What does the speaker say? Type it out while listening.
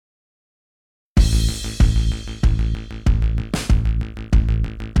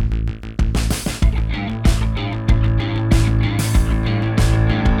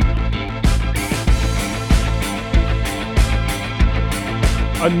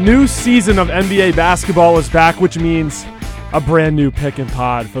new season of NBA basketball is back, which means a brand new pick and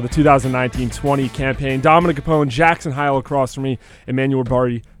pod for the 2019-20 campaign. Dominic Capone, Jackson Heil across from me, Emmanuel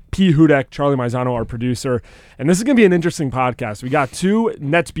Bari, P. Hudek, Charlie Maizano, our producer. And this is going to be an interesting podcast. We got two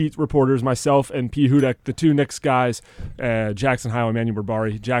Nets beat reporters, myself and P. Hudek, the two Knicks guys, Jackson Heil, Emmanuel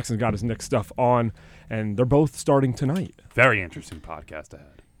Bari. Jackson's got his Knicks stuff on, and they're both starting tonight. Very interesting podcast ahead.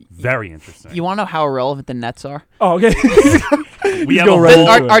 Very interesting. You want to know how irrelevant the Nets are? Oh, okay. We have a whole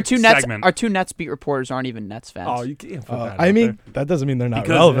our two segment. Nets beat reporters aren't even Nets fans. Oh, you can't put that I out mean, there. that doesn't mean they're not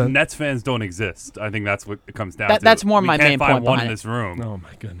because relevant. Nets fans don't exist. I think that's what it comes down to. That's more my main We can't find point one behind in it. this room. Oh,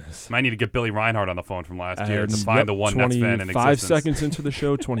 my goodness. Might need to get Billy Reinhardt on the phone from last year to And, find the one Nets fan in 25 existence. seconds into the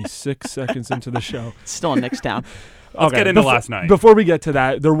show, 26 seconds into the show. It's still in Knicks town. Let's get into last night. Before we get to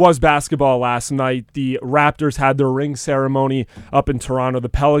that, there was basketball last night. The Raptors had their ring ceremony up in Toronto. The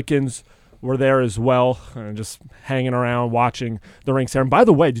Pelicans were there as well, just hanging around watching the ring ceremony. By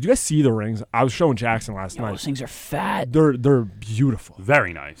the way, did you guys see the rings? I was showing Jackson last night. Those things are fat. They're beautiful.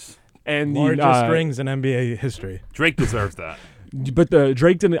 Very nice. And Largest rings in NBA history. Drake deserves that. But the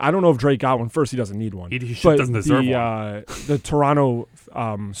Drake didn't. I don't know if Drake got one first. He doesn't need one. He But doesn't deserve one. The Toronto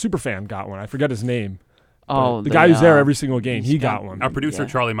superfan got one. I forget his name. Oh, the guy who's there every single game, he got one. Our producer Yeah.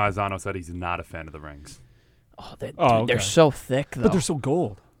 Charlie Maizano said he's not a fan of the rings. Oh, okay. they're so thick, though. But they're so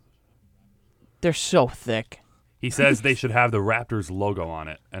gold. They're so thick. He says they should have the Raptors logo on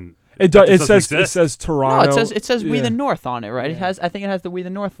it, and It that just says doesn't it exist. says Toronto. No, it says We Yeah. the North on it, right? It has. I think it has the We the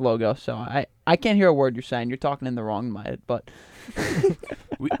North logo. So I can't hear a word you're saying. You're talking in the wrong in my head, but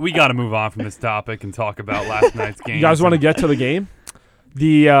we got to move on from this topic and talk about last night's game. You guys want to get to the game?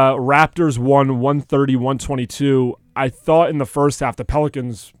 The Raptors won 130-122. I thought in the first half the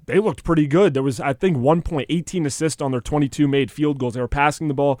Pelicans, they looked pretty good. There was, I think, 1.18 assists on their 22 made field goals. They were passing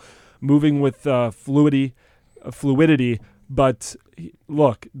the ball, moving with fluidity. But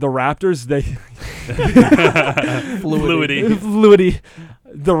look, the Raptors, they fluidity.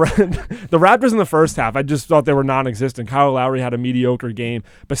 The Raptors in the first half, I just thought they were non-existent. Kyle Lowry had a mediocre game,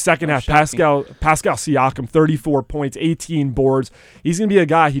 but second half, shocking. Pascal Siakam, 34 points, 18 boards. He's gonna be a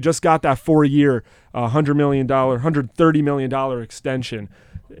guy. He just got that 4-year, $130 million extension.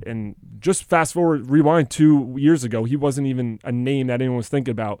 And just fast forward, rewind 2 years ago, he wasn't even a name that anyone was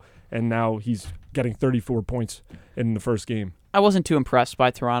thinking about, and now he's getting 34 points in the first game. I wasn't too impressed by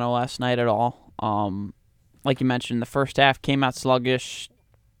Toronto last night at all. Like you mentioned, the first half came out sluggish.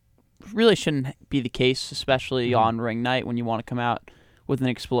 Really shouldn't be the case, especially on ring night when you want to come out with an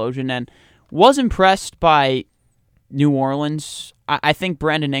explosion. And was impressed by New Orleans. I think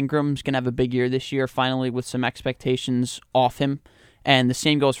Brandon Ingram's going to have a big year this year, finally, with some expectations off him. And the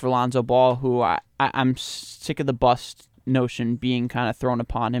same goes for Lonzo Ball, who I'm sick of the bust notion being kind of thrown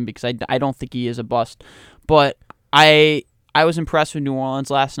upon him because I don't think he is a bust. But I was impressed with New Orleans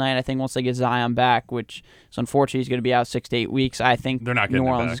last night. I think once they get Zion back, which is unfortunate, he's going to be out 6 to 8 weeks, I think They're not New getting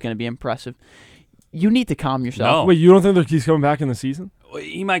him Orleans back. is going to be impressive. You need to calm yourself. No. Wait, you don't think that he's coming back in the season?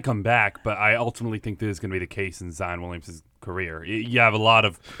 He might come back, but I ultimately think this is going to be the case in Zion Williams' career. You have a lot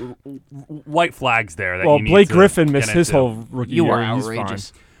of white flags there. That Well, you need Blake to Griffin missed get his into. whole rookie You year. are He's fine.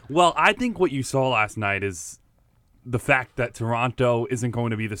 outrageous. Well, I think what you saw last night is the fact that Toronto isn't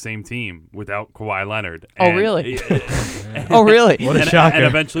going to be the same team without Kawhi Leonard. Oh, And- really? Oh, really? What a and, shocker. and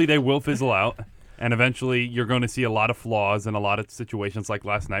eventually they will fizzle out. And eventually you're going to see a lot of flaws and a lot of situations like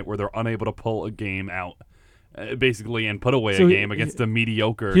last night where they're unable to pull a game out, basically, and put away So a game against a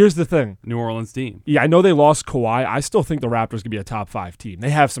mediocre Here's the thing. New Orleans team. Yeah, I know they lost Kawhi. I still think the Raptors could be a top 5 team. They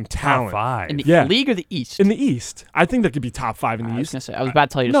have some Top talent. 5. In the Yeah. league or the East? In the East. I think they could be top 5 in the I was East. going to say, I was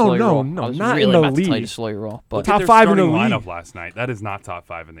about to tell you to No, slow your no, roll. no, I was not really in the about to tell you league. to slow your roll. But Look top at their 5 in the starting league. lineup last night. That is not top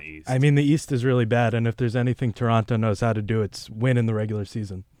 5 in the East. I mean, the East is really bad, and if there's anything Toronto knows how to do, it's win in the regular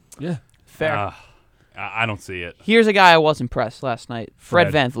season. Yeah. fair. I don't see it. Here's a guy I was impressed last night.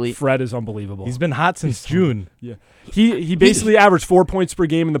 Fred VanVleet. Fred is unbelievable. He's been hot since June. Yeah. He basically averaged 4 points per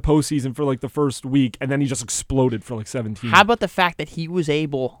game in the postseason for like the first week, and then he just exploded for like 17. How about the fact that he was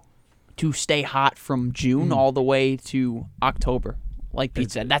able to stay hot from June all the way to October? Like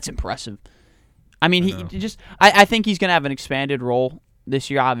Pete said, that's impressive. I mean, I think he's going to have an expanded role this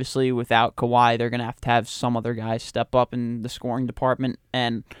year, obviously. Without Kawhi, they're going to have some other guys step up in the scoring department.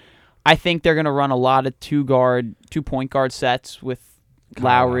 And I think they're going to run a lot of 2-point guard sets with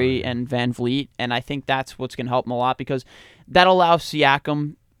Lowry and VanVleet. And I think that's what's going to help them a lot because that allows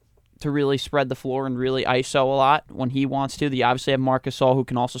Siakam to really spread the floor and really ISO a lot when he wants to. They obviously have Marc Gasol who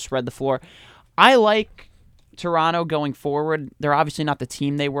can also spread the floor. I like Toronto going forward. They're obviously not the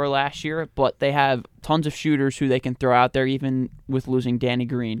team they were last year, but they have tons of shooters who they can throw out there even with losing Danny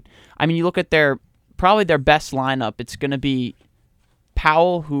Green. I mean, you look at probably their best lineup. It's going to be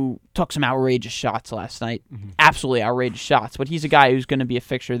Powell, who took some outrageous shots last night. Absolutely outrageous shots. But he's a guy who's going to be a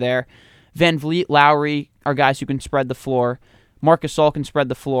fixture there. Van Vliet, Lowry are guys who can spread the floor. Marcus Gasol can spread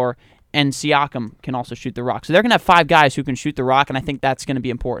the floor. And Siakam can also shoot the rock. So they're going to have 5 guys who can shoot the rock, and I think that's going to be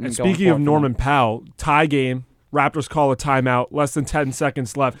important. And speaking of Norman Powell, tie game, Raptors call a timeout, less than 10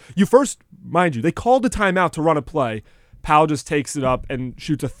 seconds left. Mind you, they called a timeout to run a play. Powell just takes it up and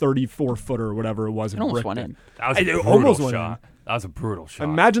shoots a 34-footer or whatever it was. It almost went in. That was a brutal shot. That was a brutal shot.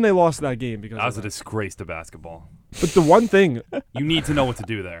 Imagine they lost that game because that was a disgrace to basketball. But the one thing, you need to know what to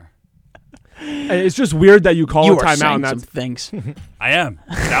do there. It's just weird that you call You a are timeout saying and some that's things. I am.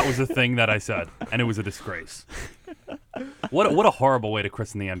 That was the thing that I said, and it was a disgrace. What a horrible way to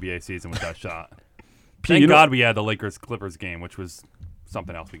christen the NBA season with that shot. Thank God we had the Lakers-Clippers game, which was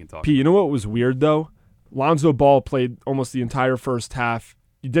something else we can talk about. You know what was weird, though? Lonzo Ball played almost the entire first half.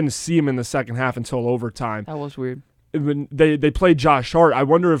 You didn't see him in the second half until overtime. That was weird. When they played Josh Hart, I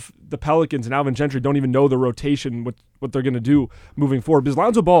wonder if the Pelicans and Alvin Gentry don't even know the rotation, what they're going to do moving forward. Because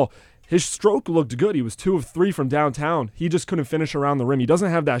Lonzo Ball, his stroke looked good. He was 2 of 3 from downtown. He just couldn't finish around the rim. He doesn't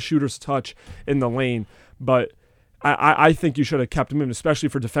have that shooter's touch in the lane. But I think you should have kept him in, especially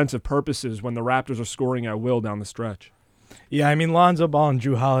for defensive purposes when the Raptors are scoring at will down the stretch. Yeah, I mean, Lonzo Ball and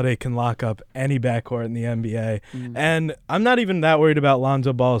Drew Holiday can lock up any backcourt in the NBA. And I'm not even that worried about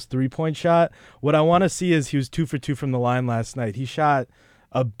Lonzo Ball's three-point shot. What I want to see is he was 2 for 2 from the line last night. He shot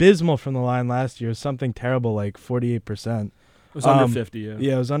abysmal from the line last year, something terrible like 48%. It was under 50, yeah.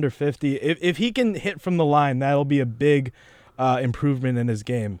 Yeah, it was under 50. If he can hit from the line, that'll be a big improvement in his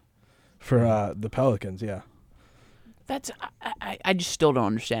game for the Pelicans, yeah. I just still don't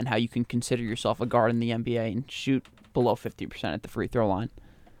understand how you can consider yourself a guard in the NBA and shoot below 50% at the free throw line.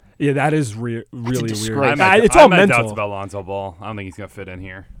 Yeah, that is really disgrace. weird. It's all all mental. doubts about Lonzo Ball. I don't think he's going to fit in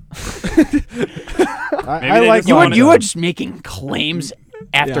here. I like You are just making claims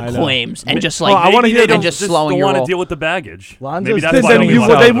after I know. claims and just like I wanna hear and them just Just slowing don't your want to roll. deal with the baggage. Lonzo's Maybe that's Then why Then they you, don't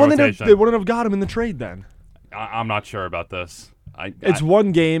they, allow the wouldn't have, rotation. they wouldn't have got him in the trade then. I'm not sure about this. It's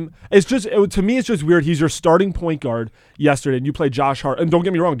one game. It's just to me, it's just weird. He's your starting point guard yesterday, and you play Josh Hart. And don't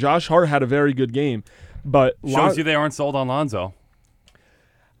get me wrong, Josh Hart had a very good game, but shows you they aren't sold on Lonzo.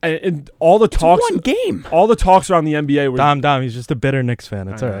 and all the talks, one game. all the talks around the NBA were. Dom, he's just a bitter Knicks fan.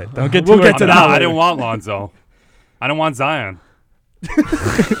 It's I all know. right. Don't get We'll too get to that I later. didn't want Lonzo. I don't want Zion.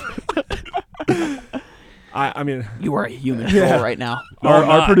 I mean, You are a human troll right now. I'm our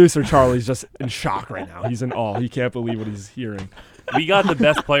not. producer Charlie's just in shock right now. He's in awe. He can't believe what he's hearing. We got the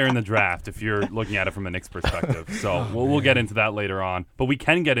best player in the draft if you're looking at it from a Knicks perspective. So we'll get into that later on. But we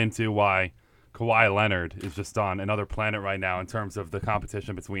can get into why Kawhi Leonard is just on another planet right now in terms of the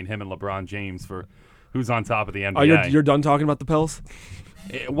competition between him and LeBron James for who's on top of the NBA. Oh, you're done talking about the Pels?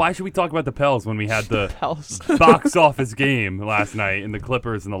 Why should we talk about the Pels when we had the Pels. box office game last night in the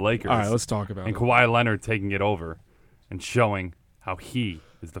Clippers and the Lakers? All right, let's talk about And it. Kawhi Leonard taking it over and showing how he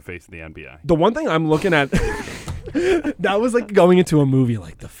is the face of the NBA. The one thing I'm looking at, that was like going into a movie,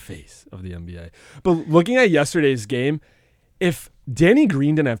 like the face of the NBA. But looking at yesterday's game, if Danny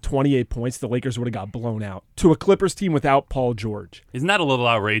Green didn't have 28 points, the Lakers would have got blown out to a Clippers team without Paul George. Isn't that a little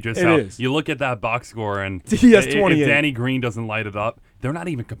outrageous? It how is. You look at that box score and He has if 28. Danny Green doesn't light it up, they're not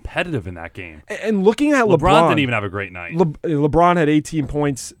even competitive in that game. And looking at LeBron didn't even have a great night. LeBron had 18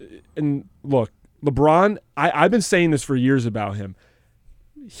 points. And look, LeBron, I've been saying this for years about him.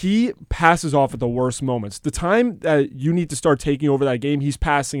 He passes off at the worst moments. The time that you need to start taking over that game, he's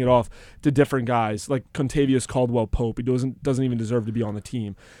passing it off to different guys like Contavious Caldwell-Pope. He doesn't even deserve to be on the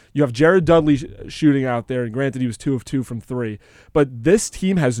team. You have Jared Dudley shooting out there, and granted he was 2 of 2 from 3. But this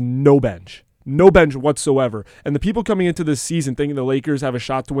team has no bench. No bench whatsoever. And the people coming into this season thinking the Lakers have a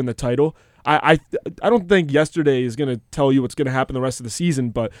shot to win the title, I don't think yesterday is going to tell you what's going to happen the rest of the season,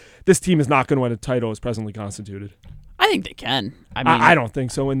 but this team is not going to win a title as presently constituted. I think they can. I mean, I don't think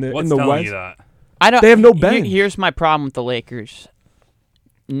so. In the What's in the telling West, you that? I don't. They have no bench. Here's my problem with the Lakers.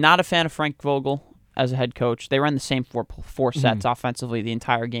 Not a fan of Frank Vogel as a head coach. They ran the same four sets offensively the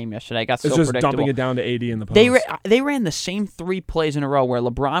entire game yesterday. It got it's so just predictable. dumping it down to 80 in the post. They ran the same 3 plays in a row where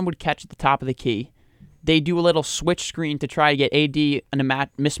LeBron would catch at the top of the key. They do a little switch screen to try to get AD in a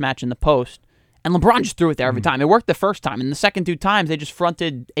mismatch in the post. And LeBron just threw it there every time. It worked the first time. And the second 2 times, they just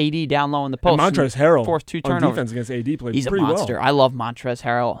fronted AD down low in the post. And Montrezl Harrell forced 2 on turnovers. defense against AD played He's a pretty monster. well. I love Montrezl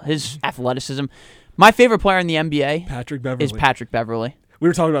Harrell. His athleticism. My favorite player in the NBA Patrick Beverly. is Patrick Beverly. We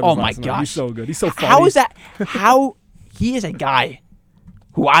were talking about Oh this my last night. gosh. He's so good. He's so funny. How is that? How he is a guy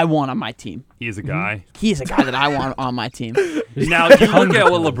who I want on my team. He is a guy. He is a guy that I want on my team. Now, you look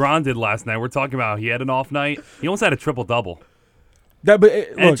at what LeBron did last night. We're talking about he had an off night. He almost had a triple-double. But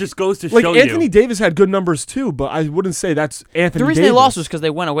And look, it just goes to like show Anthony you. Davis had good numbers too, but I wouldn't say that's Anthony. The reason Davis. they lost was because they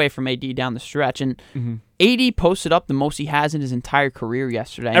went away from AD down the stretch, and AD posted up the most he has in his entire career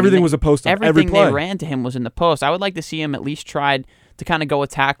yesterday. I mean, Everything was a post up. Every Everything play. they ran to him was in the post. I would like to see him at least try to kind of go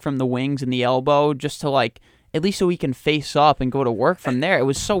attack from the wings and the elbow, just to at least so he can face up and go to work from there. It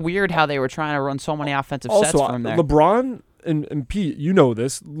was so weird how they were trying to run so many offensive sets Also, from there. LeBron and Pete, you know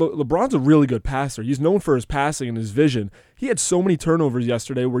this. LeBron's a really good passer. He's known for his passing and his vision. He had so many turnovers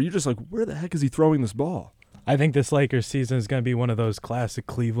yesterday where you're just like, where the heck is he throwing this ball? I think this Lakers season is going to be one of those classic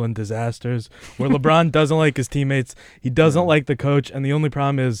Cleveland disasters where LeBron doesn't like his teammates, he doesn't like the coach, and the only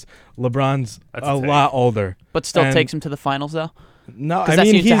problem is LeBron's That's a a take. lot older. but still and- takes him to the finals, though. No, 'Cause I that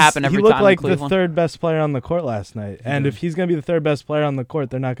mean seems to happen he every looked time in like the Cleveland. third best player on the court last night, and if he's going to be the third best player on the court,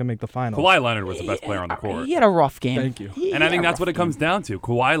 they're not going to make the finals. Kawhi Leonard was the best player on the court. He had a rough game. Thank you. He And I had think a that's what rough it comes down to.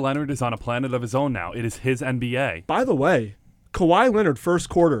 Kawhi Leonard is on a planet of his own now. It is his NBA. By the way, Kawhi Leonard first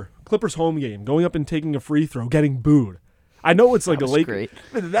quarter, Clippers home game, going up and taking a free throw, getting booed. I know it's like That a was Laker. great.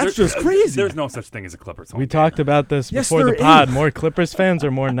 That's just crazy. There's no such thing as a Clippers home We game. talked about this Yes, before the there pod. is. More Clippers fans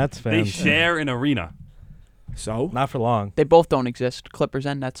or more Nets They fans? share an arena. So Not for long. They both don't exist, Clippers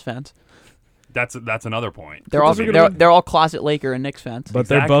and Nets fans. That's another point. They're all Clippers are gonna they're all closet Laker and Knicks fans. But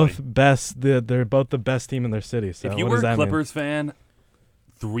Exactly. they're both best. They're both the best team in their city. So If you what were does a that mean? Clippers fan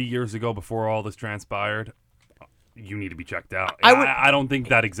 3 years ago before all this transpired, you need to be checked out. I would- I don't think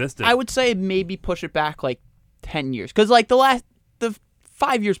that existed. I would say maybe push it back 10 years, because the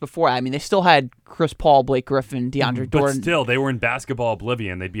 5 years before, I mean, they still had Chris Paul, Blake Griffin, DeAndre but Jordan. still, they were in basketball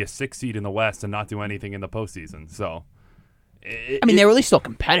oblivion. They'd be a 6 seed in the West and not do anything in the postseason. So, I mean, they were at least still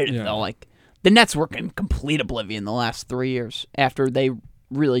competitive Yeah. though. The Nets were in complete oblivion the last 3 years after they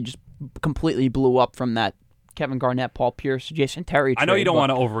really just completely blew up from that Kevin Garnett, Paul Pierce, Jason Terry trade. I know you don't but-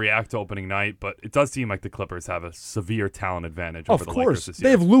 want to overreact to opening night, but it does seem like the Clippers have a severe talent advantage over of the Lakers course this they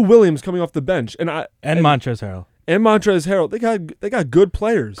year. have Lou Williams coming off the bench, and Montrezl Harrell. Montrezl Harrell. They got good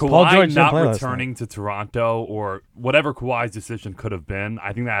players. Paul George Kawhi didn't not play last returning to Toronto or whatever Kawhi's decision could have been,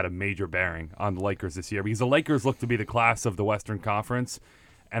 I think that had a major bearing on the Lakers this year because the Lakers look to be the class of the Western Conference,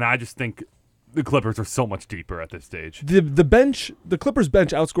 and I just think the Clippers are so much deeper at this stage. The Clippers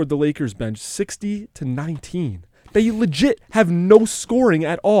bench outscored the Lakers bench 60-19. They legit have no scoring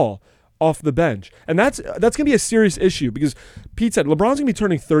at all off the bench, and that's gonna be a serious issue because Pete said LeBron's gonna be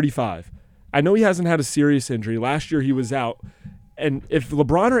turning 35. I know he hasn't had a serious injury. Last year he was out, and if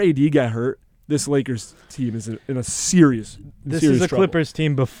LeBron or AD get hurt, this Lakers team is in a serious. This serious is a trouble. Clippers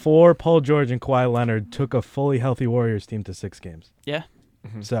team before Paul George and Kawhi Leonard took a fully healthy Warriors team to 6 games. Yeah.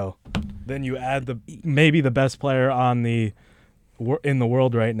 So then you add maybe the best player in the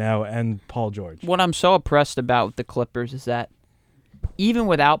world right now and Paul George. What I'm so impressed about the Clippers is that even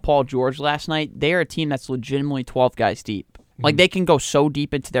without Paul George last night, they're a team that's legitimately 12 guys deep. They can go so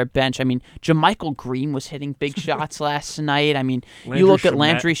deep into their bench. I mean, JaMychal Green was hitting big shots last night. I mean, you look at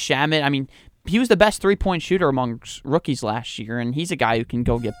Landry Shamet. I mean, he was the best three-point shooter amongst rookies last year, and he's a guy who can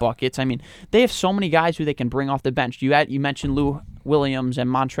go get buckets. I mean, they have so many guys who they can bring off the bench. You mentioned Lou Williams and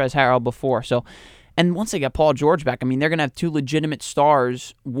Montrezl Harrell before, so. And once they get Paul George back, I mean, they're going to have 2 legitimate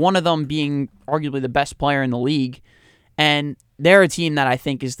stars, one of them being arguably the best player in the league. And they're a team that I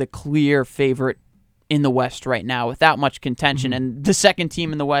think is the clear favorite in the West right now without much contention. And the second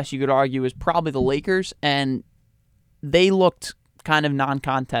team in the West, you could argue, is probably the Lakers. And they looked kind of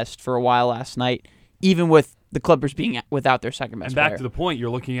non-contest for a while last night, even with the Clippers being without their second best And back player. to the point, you're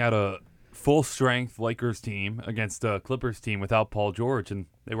looking at a full-strength Lakers team against a Clippers team without Paul George, and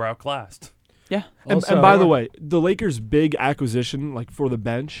they were outclassed. Yeah. And by the way, the Lakers' big acquisition, for the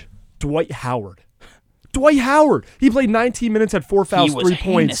bench, Dwight Howard. Dwight Howard. He played 19 minutes, had 4 fouls, was 3 points,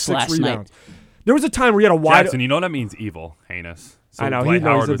 heinous 6 last night. rebounds. There was a time where he had a wide. Jackson, you know that means evil, heinous. So I know Dwight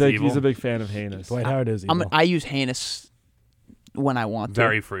Howard was evil he's a big fan of Heinous. Dwight Howard is evil. I use heinous when I want to.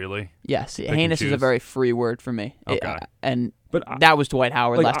 very freely. Yes, and heinous is a choose. very free word for me. Okay. But that was Dwight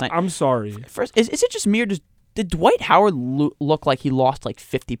Howard last night. I'm sorry. First, is it just me or did Dwight Howard look like he lost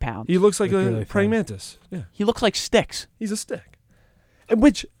 50 pounds? He looks like Look a really praying thin. mantis. Yeah, He looks like Sticks. he's a stick. And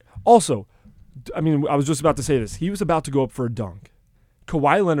which also, I mean, I was just about to say this. He was about to go up for a dunk.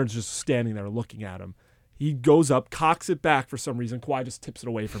 Kawhi Leonard's just standing there looking at him. He goes up, cocks it back for some reason. Kawhi just tips it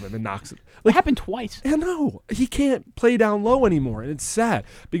away from him and knocks it. It happened twice. I know. He can't play down low anymore, and it's sad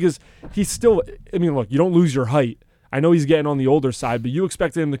because he's still – I mean, look, you don't lose your height. I know he's getting on the older side, but you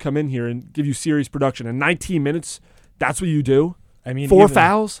expected him to come in here and give you serious production. In 19 minutes, that's what you do? I mean, 4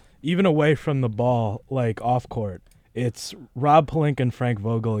 fouls? Even away from the ball, off court, it's Rob Pelinka and Frank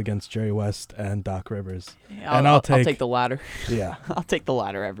Vogel against Jerry West and Doc Rivers. Yeah, and I'll I'll take the latter. Yeah. I'll take the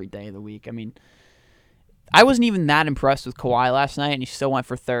latter every day of the week. I mean, I wasn't even that impressed with Kawhi last night, and he still went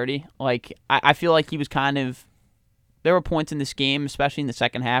for 30. Like, I feel like he was kind of... There were points in this game, especially in the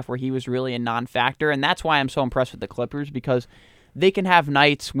second half, where he was really a non-factor, and that's why I'm so impressed with the Clippers, because they can have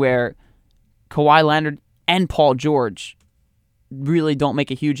nights where Kawhi Leonard and Paul George really don't make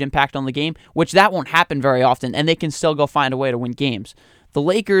a huge impact on the game, which that won't happen very often, and they can still go find a way to win games. The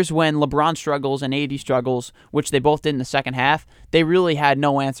Lakers, when LeBron struggles and AD struggles, which they both did in the second half, they really had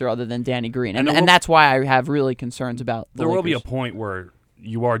no answer other than Danny Green, and that's why I have really concerns about the Lakers. Will be a point where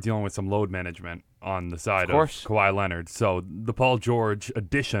you are dealing with some load management on the side of Kawhi Leonard. So the Paul George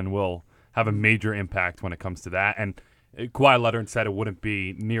addition will have a major impact when it comes to that. And Kawhi Leonard said it wouldn't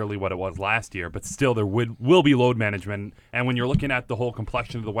be nearly what it was last year, but still there will be load management. And when you're looking at the whole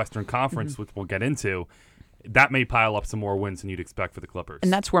complexion of the Western Conference, which we'll get into, that may pile up some more wins than you'd expect for the Clippers.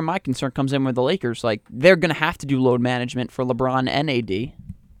 And that's where my concern comes in with the Lakers. Like, they're going to have to do load management for LeBron and AD,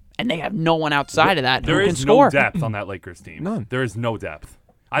 and they have no one outside of that who can score. There is no depth on that Lakers team. None. There is no depth.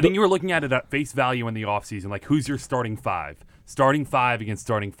 I think you were looking at it at face value in the offseason, like who's your starting five? Starting five against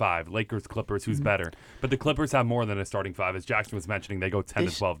starting five. Lakers, Clippers, who's better? But the Clippers have more than a starting five. As Jackson was mentioning, they go 10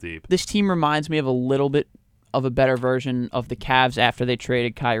 to 12 deep. This team reminds me of a little bit of a better version of the Cavs after they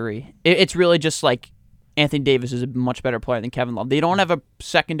traded Kyrie. It's really just like Anthony Davis is a much better player than Kevin Love. They don't have a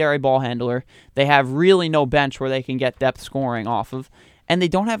secondary ball handler. They have really no bench where they can get depth scoring off of. And they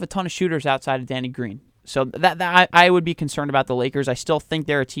don't have a ton of shooters outside of Danny Green. So that I would be concerned about the Lakers. I still think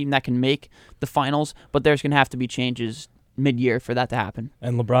they're a team that can make the finals, but there's going to have to be changes mid-year for that to happen.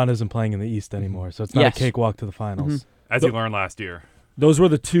 And LeBron isn't playing in the East anymore, so it's not a cakewalk to the finals. As you learned last year. Those were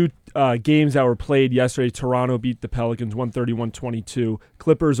the two games that were played yesterday. Toronto beat the Pelicans 130-122.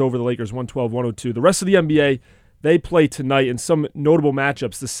 Clippers over the Lakers 112-102. The rest of the NBA, they play tonight in some notable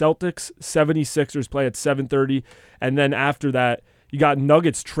matchups. The Celtics, 76ers play at 7:30, and then after that, you got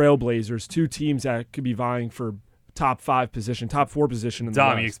Nuggets, Trailblazers, two teams that could be vying for top 5 position, top 4 position in the West.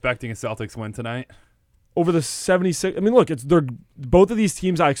 Dom, you expecting a Celtics win tonight? Over the 76, I mean, look, they're both of these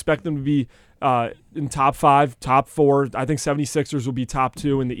teams. I expect them to be in top 5, top 4. I think 76ers will be top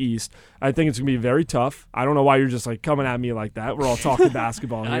 2 in the East. I think it's going to be very tough. I don't know why you're just like coming at me like that. We're all talking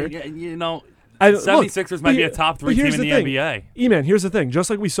basketball here. 76ers might be a top 3 team in the NBA. E-man, here's the thing. Just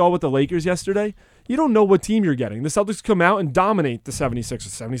like we saw with the Lakers yesterday, you don't know what team you're getting. The Celtics come out and dominate the 76ers.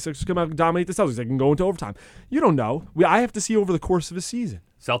 76ers come out and dominate the Celtics. They can go into overtime. You don't know. I have to see over the course of a season.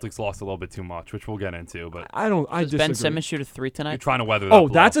 Celtics lost a little bit too much, which we'll get into. But I disagree. Ben Simmons shoot a 3 tonight? You're trying to weather that blow.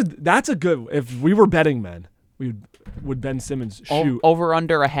 That's a good. If we were betting men, would Ben Simmons shoot over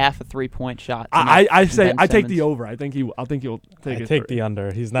under a half a 3-point shot? I take the over. I think he'll take it. Take the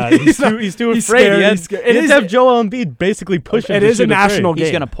under. He's not. He's too afraid. Scared. He's scared. It is have Joel Embiid basically push him. It is a national game.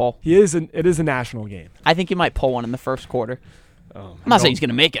 He's gonna pull. It is a national game. I think he might pull one in the first quarter. I'm not saying he's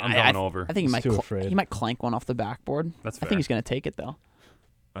gonna make it. I'm going over. I think he might clank one off the backboard. That's fair. I think he's gonna take it though.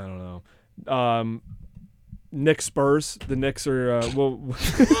 I don't know. Knicks Spurs. The Knicks are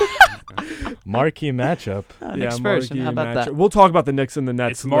marquee matchup. Knicks Spurs. How about that? We'll talk about the Knicks and the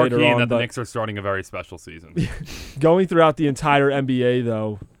Nets later on. It's marquee that the Knicks are starting a very special season. Going throughout the entire NBA,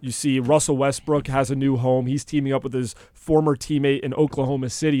 though, you see Russell Westbrook has a new home. He's teaming up with his former teammate in Oklahoma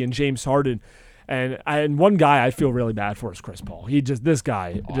City and James Harden. And one guy I feel really bad for is Chris Paul. I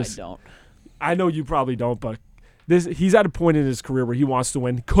don't. I know you probably don't, but he's at a point in his career where he wants to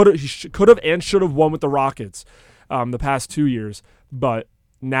win. Could have and should have won with the Rockets the past 2 years, but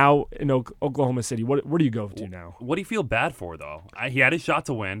now in Oklahoma City, where do you go to now? What do you feel bad for, though? He had his shot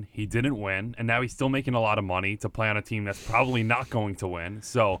to win. He didn't win, and now he's still making a lot of money to play on a team that's probably not going to win.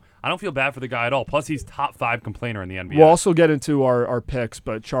 So I don't feel bad for the guy at all. Plus, he's top 5 complainer in the NBA. We'll also get into our picks,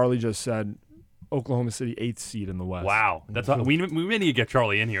 but Charlie just said Oklahoma City 8th seed in the West. Wow. We may need to get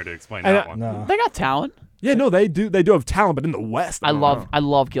Charlie in here to explain that one. No. They got talent. Yeah, no, they do have talent, but in the West, I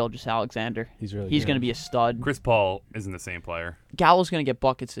love Gilgeous-Alexander. He's really He's good. going to be a stud. Chris Paul isn't the same player. Gallo's going to get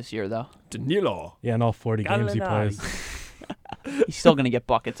buckets this year, though. Danilo. Yeah, in all 40 games he plays. He's still going to get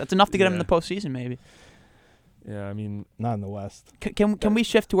buckets. That's enough to get him in the postseason, maybe. Yeah, I mean, not in the West. Can we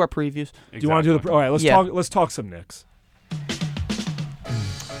shift to our previews? Exactly. Do you want to do the? All right, let's talk some Knicks.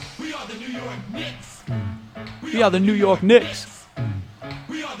 We are the New York Knicks. We are the New York Knicks.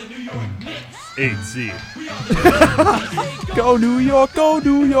 We are the New York Knicks. 8th seed. Go New York, go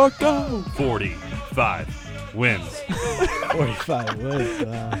New York, go. 45 wins. 45 wins.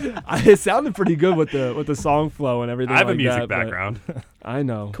 It sounded pretty good with the song flow and everything. I have like a music that, background. I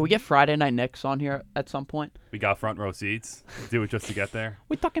know. Can we get Friday Night Knicks on here at some point? We got front row seats. Do it just to get there.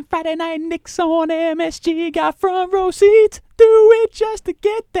 We're talking Friday Night Knicks on MSG. Got front row seats. Do it just to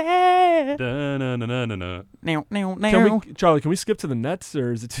get there. Da-na-na-na-na-na. Now. Charlie, can we skip to the Nets,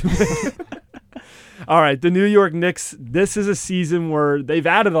 or is it too late? All right, the New York Knicks, this is a season where they've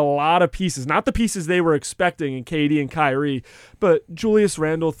added a lot of pieces. Not the pieces they were expecting in KD and Kyrie, but Julius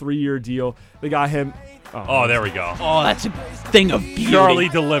Randle, 3-year deal. They got him. Oh, there we go. Oh, that's a thing of beauty. Charlie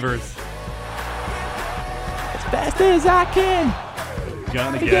delivers. As fast as I can.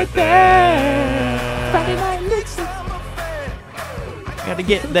 Gonna To get there. Friday night Knicks. Gotta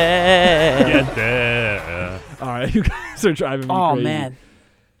get there. Get there. All right, you guys are driving me Oh, crazy. man.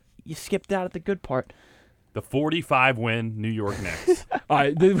 You skipped out at the good part. The 45-win New York Knicks. All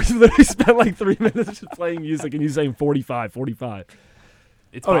right, we literally spent like 3 minutes just playing music and you saying 45.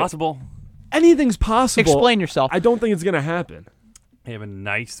 It's Okay. possible. Anything's possible. Explain yourself. I don't think it's going to happen. They have a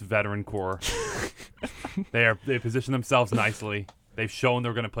nice veteran core. They position themselves nicely. They've shown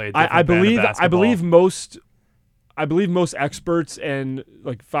they're going to play a different I brand of believe basketball. I believe most experts and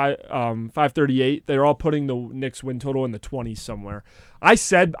like 538, they're all putting the Knicks win total in the 20s somewhere. I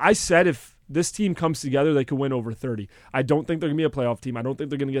said if this team comes together, they could win over 30. I don't think they're going to be a playoff team. I don't think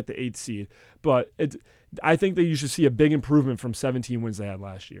they're going to get the 8th seed, but I think that you should see a big improvement from 17 wins they had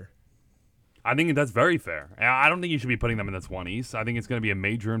last year. I think that's very fair. I don't think you should be putting them in the 20s. I think it's going to be a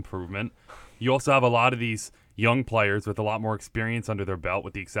major improvement. You also have a lot of these young players with a lot more experience under their belt,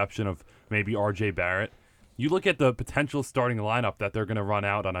 with the exception of maybe R.J. Barrett. You look at the potential starting lineup that they're going to run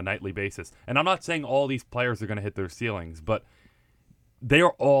out on a nightly basis. And I'm not saying all these players are going to hit their ceilings, but they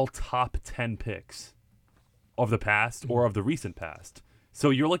are all top 10 picks of the past or of the recent past. So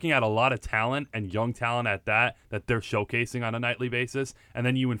you're looking at a lot of talent and young talent at that they're showcasing on a nightly basis, and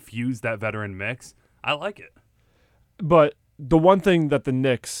then you infuse that veteran mix. I like it. But the one thing that the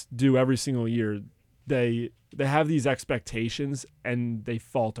Knicks do every single year, they have these expectations and they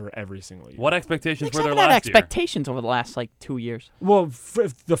falter every single year. What expectations Knicks were there haven't had last year? expectations over the last, 2 years. Well,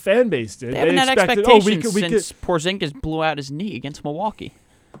 the fan base did. They haven't had expected, expectations we could. since Porzingis blew out his knee against Milwaukee.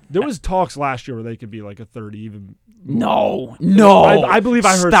 There was talks last year where they could be like a 30, even. No. I believe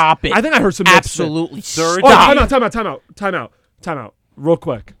I heard. Stop it. I think I heard some Knicks say- Absolutely. Third- Oh, Stop. time out, real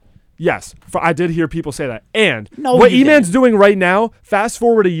quick. Yes, I did hear people say that. And No, what you E-Man's doing right now, fast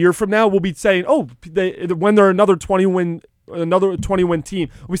forward a year from now, we'll be saying, when they're another 20-win team,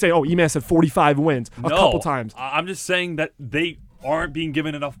 we'll be saying, E-Man said 45 wins a couple times. I'm just saying that they aren't being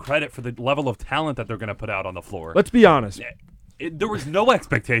given enough credit for the level of talent that they're going to put out on the floor. Let's be honest. There was no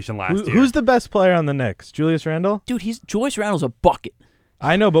expectation last year. Who's the best player on the Knicks? Julius Randle? Dude, Joyce Randle's a bucket.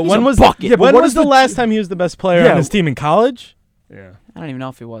 I know, but He's when a was bucket. Yeah, but when what was is the the- last time he was the best player Yeah. on his team in college? Yeah. I don't even know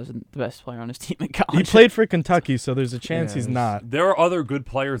if he was the best player on his team in college. He played for Kentucky, so there's a chance Yeah, he's it's- not. There are other good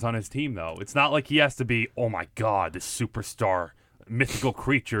players on his team, though. It's not like he has to be, oh my God, this superstar, mythical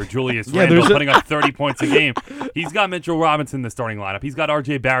creature, Julius Yeah, Randle, there's a- putting up 30 points a game. He's got Mitchell Robinson in the starting lineup. He's got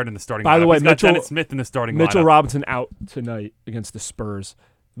R.J. Barrett in the starting lineup. By the way, He's got Mitchell- Dennis Smith in the starting Mitchell lineup. Robinson out tonight against the Spurs.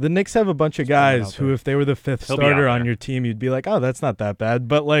 The Knicks have a bunch of guys who, if they were the fifth He'll be out starter on there. your team, you'd be like, oh, that's not that bad.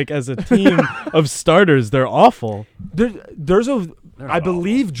 But, as a team of starters, they're awful. There's a. They're I not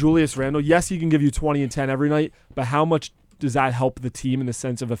believe Julius Randle. Yes, he can give you 20 and 10 every night, but how much does that help the team in the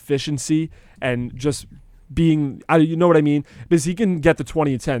sense of efficiency and just being? You know what I mean? Because he can get the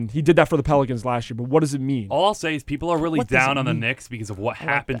 20 and 10. He did that for the Pelicans last year. But what does it mean? All I'll say is people are really What does down it on the mean? Knicks because of what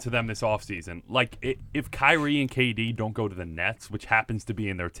happened to them this offseason. If Kyrie and KD don't go to the Nets, which happens to be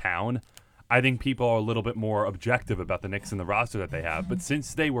in their town, I think people are a little bit more objective about the Knicks and the roster that they have. But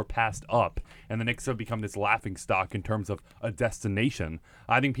since they were passed up and the Knicks have become this laughing stock in terms of a destination,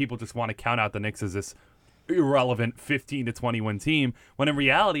 I think people just want to count out the Knicks as this irrelevant 15 to 20 win team, when in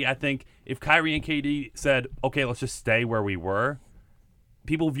reality, I think if Kyrie and KD said, okay, let's just stay where we were,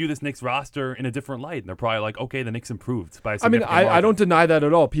 people view this Knicks roster in a different light, and they're probably like, okay, the Knicks improved by a I mean, significant I margin. don't deny that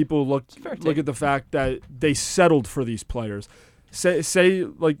at all. People look take. at the fact that they settled for these players. Say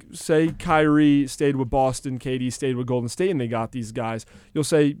Kyrie stayed with Boston, KD stayed with Golden State, and they got these guys. You'll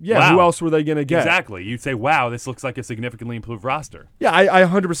say, Wow. who else were they going to get? Exactly. You'd say, wow, this looks like a significantly improved roster. Yeah, I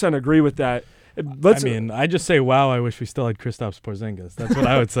 100% agree with that. I just say, wow, I wish we still had Kristaps Porzingis. That's what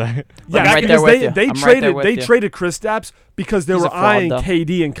I would say. yeah, I'm right because there with you. they I'm right traded there with they you. traded Kristaps because they He's were a fraud, eyeing though.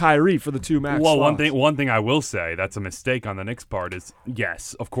 KD and Kyrie for the two max. Well, slots. one thing I will say that's a mistake on the Knicks' part is,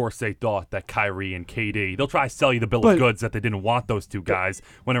 yes, of course they thought that Kyrie and KD, they'll try to sell you the bill But- of goods that they didn't want those two guys,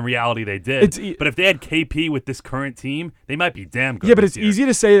 when in reality they did. It's But if they had KP with this current team, they might be damn good. Yeah, but this it's year. easy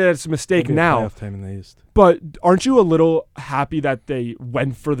to say that it's a mistake Maybe a now. playoff team in the East. But aren't you a little happy that they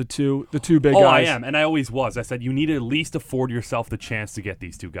went for the two big Oh, guys? I am, and I always was. I said you need to at least afford yourself the chance to get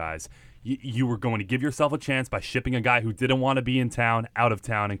these two guys. You were going to give yourself a chance by shipping a guy who didn't want to be in town, out of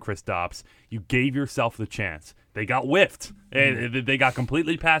town, and Kristaps. You gave yourself the chance. They got whiffed. They got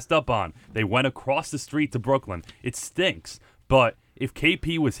completely passed up on. They went across the street to Brooklyn. It stinks, but if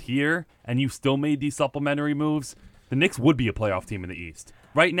KP was here and you still made these supplementary moves, the Knicks would be a playoff team in the East.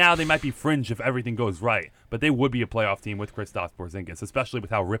 Right now, they might be fringe if everything goes right, but they would be a playoff team with Kristaps Porzingis, especially with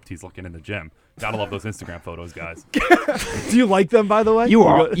how ripped he's looking in the gym. Gotta love those Instagram photos, guys. Do you like them, by the way? You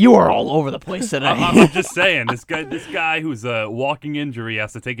are all over the place today. I'm just saying, this guy who's a walking injury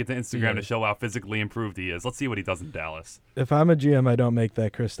has to take it to Instagram to show how physically improved he is. Let's see what he does in Dallas. If I'm a GM, I don't make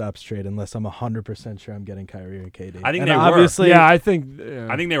that Kristaps trade unless I'm 100% sure I'm getting Kyrie or KD. I think And they were. obviously, Yeah, I think.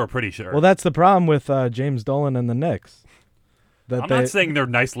 I think they were pretty sure. Well, that's the problem with James Dolan and the Knicks. I'm not saying they're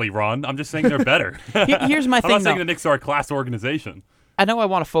nicely run. I'm just saying they're better. Here's my I'm thing, not saying though. the Knicks are a class organization. I know I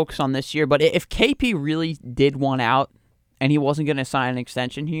want to focus on this year, but if KP really did want out and he wasn't going to sign an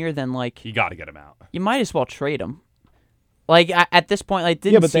extension here, then like You got to get him out. you might as well trade him. Like at this point, like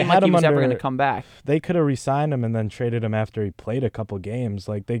Yeah, didn't but they seem had like he him was ever going under- to come back. They could have re-signed him and then traded him after he played a couple games.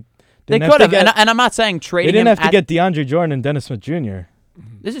 Like They didn't could to have, get- and I'm not saying They trading didn't him. have to get DeAndre Jordan and Dennis Smith Jr.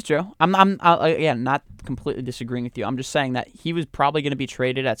 This is true. I'm again not completely disagreeing with you. I'm just saying that he was probably going to be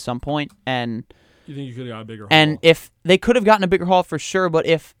traded at some point, and You think you could have got a bigger and haul? if they could have gotten a bigger haul for sure, but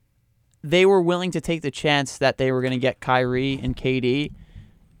if they were willing to take the chance that they were going to get Kyrie and KD,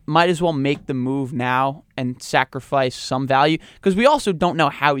 might as well make the move now and sacrifice some value, because we also don't know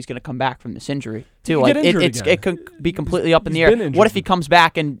how he's going to come back from this injury too. could Like get injured again. it could be completely up in the he's air. been injured. What if he comes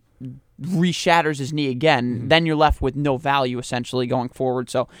back and re-shatters his knee again? Then you're left with no value essentially going forward.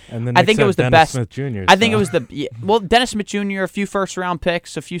 So And the I think Knicks it was have the Dennis best. Smith Jr. I think it so- was Dennis Smith Jr., a few first-round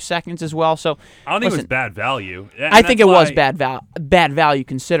picks, a few seconds as well. So I don't think it was listen, bad value. And I think that's it was why bad value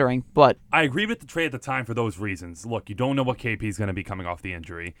considering, but I agree with the trade at the time for those reasons. Look, you don't know what KP is going to be coming off the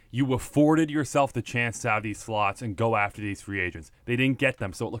injury. You afforded yourself the chance to have these slots and go after these free agents. They didn't get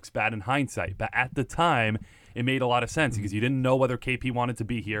them, so it looks bad in hindsight. But at the time, it made a lot of sense because you didn't know whether KP wanted to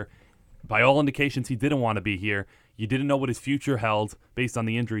be here. By all indications, he didn't want to be here. You didn't know what his future held based on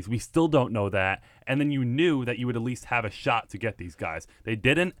the injuries. We still don't know that. And then you knew that you would at least have a shot to get these guys. They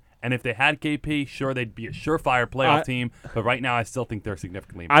didn't. And if they had KP, sure, they'd be a surefire playoff team. But right now, I still think they're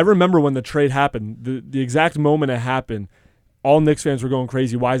significantly I remember when the trade happened, the exact moment it happened, all Knicks fans were going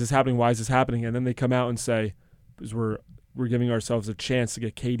crazy. Why is this happening? Why is this happening? And then they come out and say, because we're giving ourselves a chance to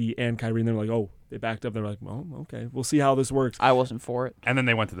get KD and Kyrie. And they're like, oh, they backed up. They're like, well, okay, we'll see how this works. I wasn't for it. And then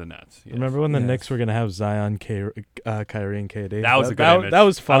they went to the Nets. Yeah. Remember when the Yes. Knicks were going to have Zion, Kyrie, and KD? That was a good image. That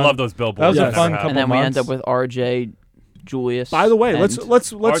was fun. I love those billboards. That was a never fun happened. And then we end months. up with RJ, Julius. By the way, and let's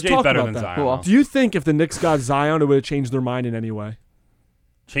RJ's talk better about than that. Zion. Who else? Do you think if the Knicks got Zion, it would have changed their mind in any way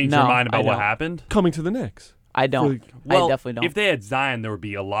Change No, your mind I about what don't. happened? coming to the Knicks? I don't. Really- Well, I definitely don't. If they had Zion, there would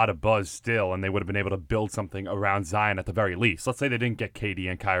be a lot of buzz still, and they would have been able to build something around Zion at the very least. Let's say they didn't get KD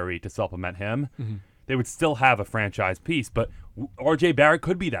and Kyrie to supplement him. Mm-hmm. They would still have a franchise piece, but RJ Barrett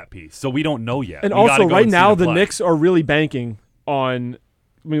could be that piece. So we don't know yet. And We also, gotta go right and see now, them the play. Knicks are really banking on.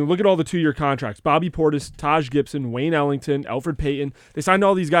 I mean, look at all the 2-year contracts. Bobby Portis, Taj Gibson, Wayne Ellington, Alfred Payton. They signed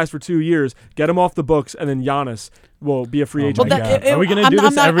all these guys for 2 years. Get them off the books, and then Giannis will be a free agent. my God. Are we gonna do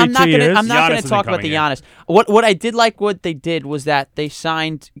this every 2 years? I'm not Giannis going to isn't talk about the coming Giannis. What I did like what they did was that they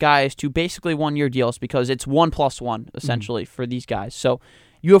signed guys to basically 1-year deals because it's 1+1 essentially for these guys. So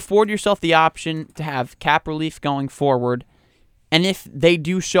you afford yourself the option to have cap relief going forward. And if they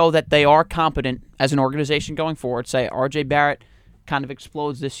do show that they are competent as an organization going forward, say RJ Barrett kind of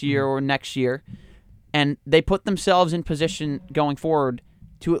explodes this year or next year, and they put themselves in position going forward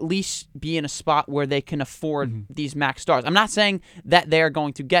to at least be in a spot where they can afford these max stars. I'm not saying that they're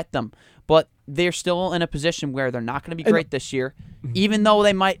going to get them, but they're still in a position where they're not going to be great this year, even though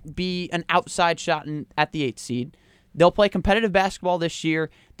they might be an outside shot at the 8th seed. They'll play competitive basketball this year.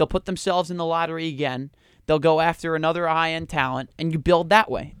 They'll put themselves in the lottery again. They'll go after another high-end talent, and you build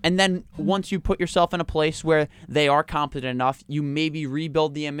that way. And then once you put yourself in a place where they are competent enough, you maybe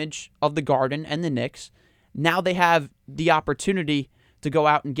rebuild the image of the Garden and the Knicks. Now they have the opportunity to go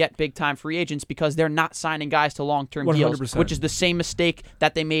out and get big-time free agents because they're not signing guys to long-term deals, 100%. which is the same mistake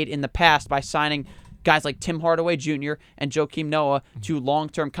that they made in the past by signing guys like Tim Hardaway Jr. and Joakim Noah to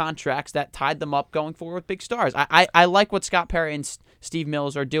long-term contracts that tied them up going forward with big stars. I like what Scott Perry and Steve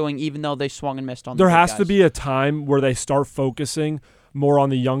Mills are doing, even though they swung and missed on the There big has to guys. be a time where they start focusing more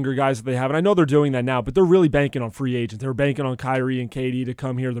on the younger guys that they have. And I know they're doing that now, but they're really banking on free agents. They're banking on Kyrie and KD to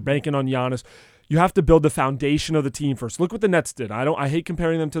come here. They're banking on Giannis. You have to build the foundation of the team first. Look what the Nets did. I hate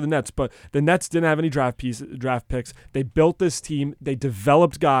comparing them to the Nets, but the Nets didn't have any draft picks. They built this team. They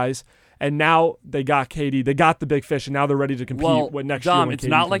developed guys. and now they got KD, they got the big fish, and now they're ready to compete with next year. Dom, When it's KD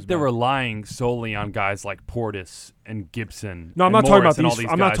not comes like they're back. relying solely on guys like Portis and Gibson. No, I'm and not talking Morris about and all these.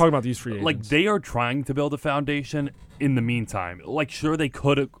 I'm not guys. talking about these free agents. Like, they are trying to build a foundation in the meantime. Like, sure, they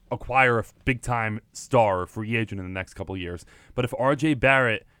could acquire a big-time star or free agent in the next couple of years. But if R.J.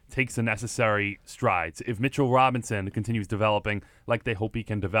 Barrett takes the necessary strides, if Mitchell Robinson continues developing like they hope he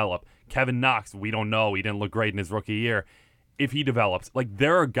can develop, Kevin Knox, we don't know. He didn't look great in his rookie year. If he develops, like,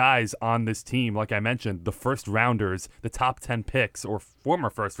 there are guys on this team, like I mentioned, the first rounders, the top 10 picks or former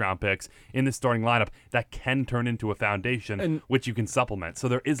first round picks in the starting lineup that can turn into a foundation, which you can supplement. So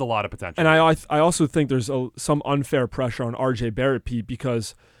there is a lot of potential. And I also think there's some unfair pressure on R.J. Barrett, Pete,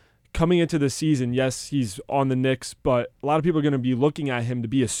 because coming into the season, yes, he's on the Knicks, but a lot of people are going to be looking at him to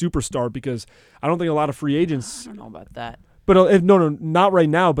be a superstar because I don't think a lot of free agents. I don't know about that. But no, not right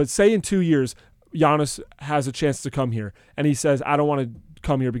now. But say in 2 years, Giannis has a chance to come here, and he says, I don't want to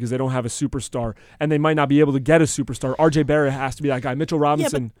come here because they don't have a superstar, and they might not be able to get a superstar. R.J. Barrett has to be that guy. Mitchell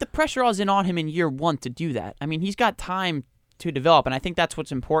Robinson. Yeah, but the pressure isn't on him in year one to do that. I mean, he's got time to develop, and I think that's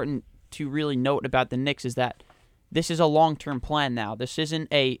what's important to really note about the Knicks is that this is a long-term plan now. This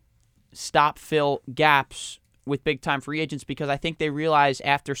isn't a stop-fill gaps with big-time free agents because I think they realize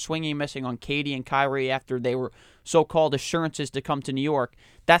after swinging and missing on KD and Kyrie after they were so-called assurances to come to New York,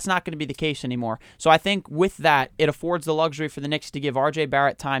 that's not going to be the case anymore. So I think with that, it affords the luxury for the Knicks to give R.J.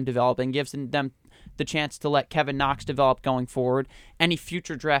 Barrett time developing, gives them the chance to let Kevin Knox develop going forward, any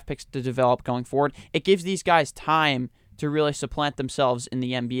future draft picks to develop going forward. It gives these guys time to really supplant themselves in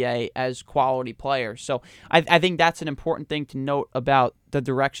the NBA as quality players. So I think that's an important thing to note about the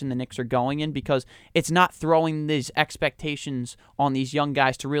direction the Knicks are going in because it's not throwing these expectations on these young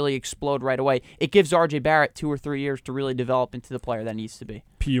guys to really explode right away. It gives R.J. Barrett 2 or 3 years to really develop into the player that needs to be.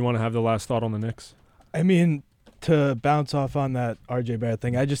 P, you want to have the last thought on the Knicks? I mean, to bounce off on that R.J. Barrett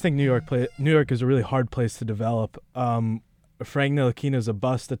thing, I just think New York is a really hard place to develop. Frank Ntilikina's a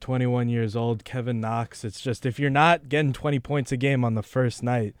bust at 21 years old. Kevin Knox, it's just if you're not getting 20 points a game on the first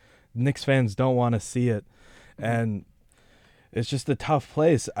night, Knicks fans don't want to see it. And it's just a tough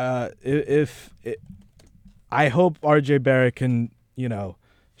place. I hope R.J. Barrett can,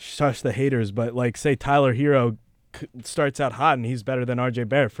 shush the haters, but like say Tyler Hero starts out hot and he's better than R.J.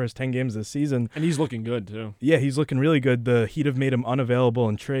 Barrett first 10 games of the season. And he's looking good, too. Yeah, he's looking really good. The Heat have made him unavailable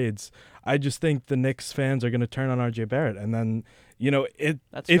in trades. I just think the Knicks fans are going to turn on R.J. Barrett, and then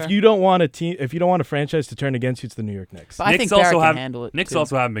That's if fair. you don't want a franchise to turn against you, it's the New York Knicks. But I think Barrett can handle it. Knicks too.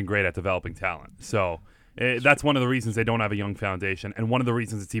 also haven't been great at developing talent. So that's one of the reasons they don't have a young foundation, and one of the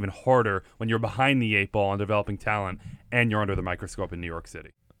reasons it's even harder when you're behind the 8 ball on developing talent and you're under the microscope in New York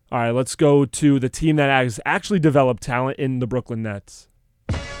City. All right, let's go to the team that has actually developed talent in the Brooklyn Nets.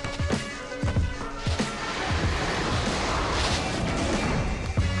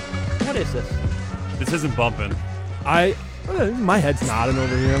 What is this? This isn't bumping. My head's nodding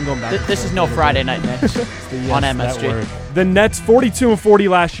over here. I'm going back. This is no Friday Night Knicks on MSG. The Nets, 42-40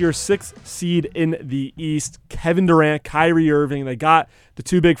 last year, 6th seed in the East. Kevin Durant, Kyrie Irving. They got the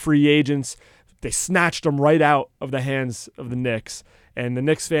 2 big free agents. They snatched them right out of the hands of the Knicks. And the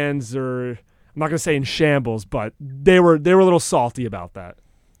Knicks fans are, I'm not going to say in shambles, but they were a little salty about that.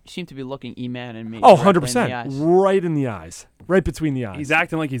 You seem to be looking E-Man and me. Oh, directly in the 100%. eyes. Right in the eyes. Right between the eyes. He's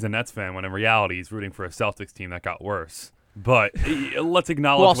acting like he's a Nets fan when in reality he's rooting for a Celtics team that got worse. But let's Who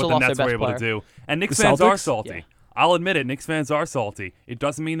acknowledge also what the lost Nets their were best able player. to do. And Knicks The fans are Celtics? salty. Yeah. I'll admit it, Knicks fans are salty. It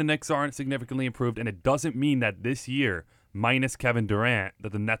doesn't mean the Knicks aren't significantly improved, and it doesn't mean that this year, minus Kevin Durant,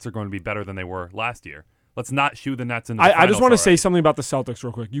 that the Nets are going to be better than they were last year. Let's not shoot the Nets in the I just want to say already. something about the Celtics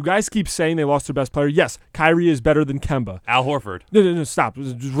real quick. You guys keep saying they lost their best player. Yes, Kyrie is better than Kemba. Al Horford. No, stop.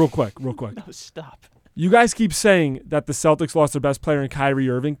 Just real quick. No, stop. You guys keep saying that the Celtics lost their best player in Kyrie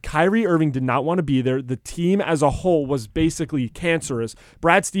Irving. Kyrie Irving did not want to be there. The team as a whole was basically cancerous.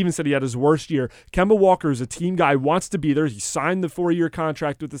 Brad Stevens said he had his worst year. Kemba Walker is a team guy, wants to be there. He signed the 4-year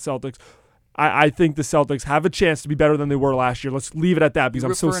contract with the Celtics. I think the Celtics have a chance to be better than they were last year. Let's leave it at that because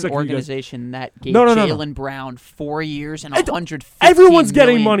I'm so for sick an of you guys. organization that gave No. Jalen Brown 4 years and $150 Everyone's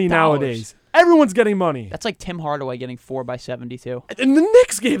getting million. money nowadays. Everyone's getting money. That's like Tim Hardaway getting 4 by 72. And the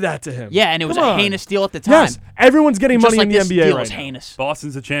Knicks gave that to him. Yeah, and it was Come a on. heinous deal at the time. Yes, everyone's getting Just money like in the this NBA deal right is now. heinous.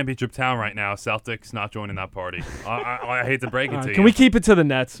 Boston's a championship town right now. Celtics not joining that party. I hate to break it to you. Can we keep it to the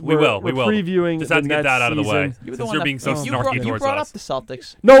Nets? We will. We're We will. previewing Just the have to get Nets that out of the way. season. You were the Since one you're that- being so you snarky brought, you towards brought us. up the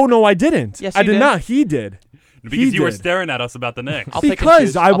Celtics. No, I didn't. Yes, I you did did. not. He did. Because you were did. staring at us about the Knicks. I'll pick and Because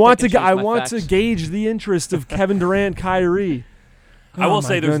choose. I I'll want pick to and choose my facts. gauge the interest of Kevin Durant, Kyrie. I will Oh,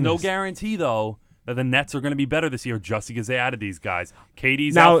 say my there's no goodness. guarantee, though, that the Nets are going to be better this year just because they added these guys.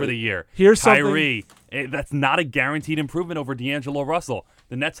 KD's Now, out for the year. here's something- Kyrie, that's not a guaranteed improvement over D'Angelo Russell.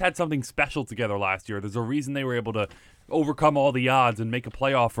 The Nets had something special together last year. There's a reason they were able to overcome all the odds and make a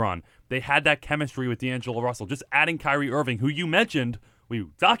playoff run. They had that chemistry with D'Angelo Russell. Just adding Kyrie Irving, who you mentioned, we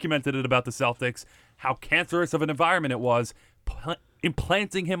documented it about the Celtics, how cancerous of an environment it was.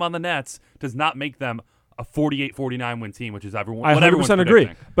 Implanting him on the Nets does not make them a 48-49 win team, which is everyone. I 100% agree.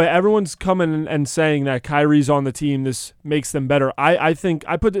 Predicting. But everyone's coming and saying that Kyrie's on the team. This makes them better. I think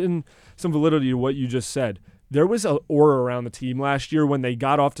I put in some validity to what you just said. There was an aura around the team last year when they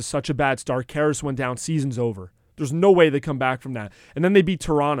got off to such a bad start. Karras went down. Season's over. There's no way they come back from that. And then they beat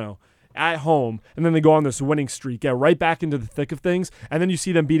Toronto at home, and then they go on this winning streak, get right back into the thick of things, and then you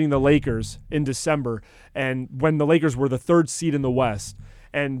see them beating the Lakers in December, and when the Lakers were the 3rd seed in the West.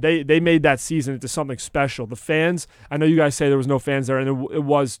 And they made that season into something special. The fans, I know you guys say there was no fans there, and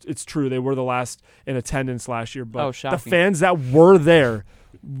it's true. They were the last in attendance last year. But shocking. The fans that were there,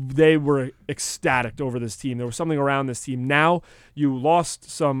 they were ecstatic over this team. There was something around this team. Now you lost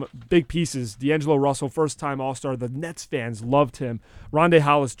some big pieces. D'Angelo Russell, first-time All-Star. The Nets fans loved him. Rondae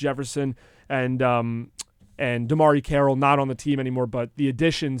Hollis-Jefferson and DeMarre Carroll not on the team anymore, but the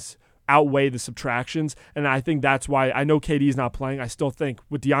additions outweigh the subtractions, and I think that's why I know KD's not playing. I still think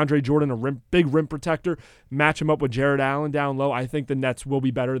with DeAndre Jordan, big rim protector, match him up with Jared Allen down low, I think the Nets will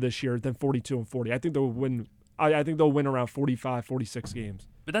be better this year than 42-40. I think they'll win. I think they'll win around 45, 46 games.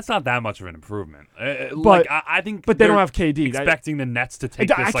 But that's not that much of an improvement. I think. But they don't have KD. Expecting the Nets to take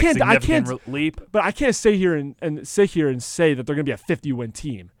this significant leap. But I can't sit here and say that they're going to be a 50-win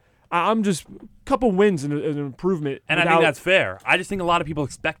team. I'm just a couple wins and an improvement. And I think that's fair. I just think a lot of people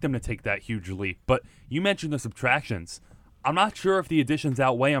expect them to take that huge leap. But you mentioned the subtractions. I'm not sure if the additions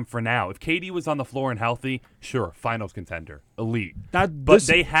outweigh them for now. If KD was on the floor and healthy, sure, finals contender, elite. But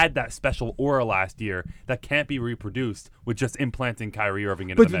they had that special aura last year that can't be reproduced with just implanting Kyrie Irving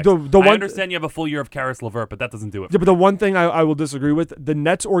into the mix. I understand you have a full year of Karis LeVert, but that doesn't do it. Yeah, but the one thing I will disagree with, the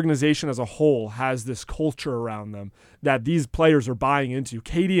Nets organization as a whole has this culture around them that these players are buying into.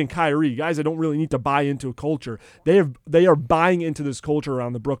 KD and Kyrie, guys that don't really need to buy into a culture. They are buying into this culture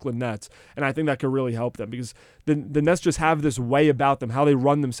around the Brooklyn Nets, and I think that could really help them because the Nets just have this way about them, how they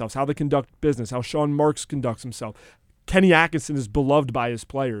run themselves, how they conduct business, how Sean Marks conducts himself. Kenny Atkinson is beloved by his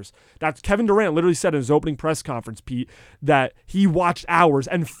players. That's Kevin Durant literally said in his opening press conference, Pete, that he watched hours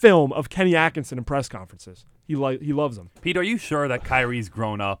and film of Kenny Atkinson in press conferences. He loves him. Pete, are you sure that Kyrie's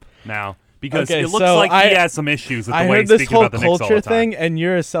grown up now? Because it looks like he has some issues with the way he's speaking about the Knicks all the time. I heard this whole culture thing, and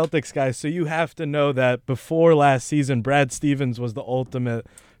you're a Celtics guy, so you have to know that before last season, Brad Stevens was the ultimate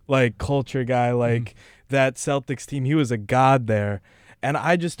culture guy. That Celtics team, he was a god there. And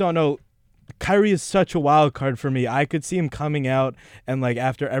I just don't know. Kyrie is such a wild card for me. I could see him coming out and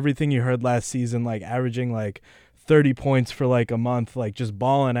after everything you heard last season, averaging 30 points for a month, just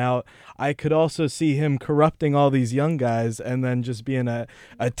balling out. I could also see him corrupting all these young guys and then just being a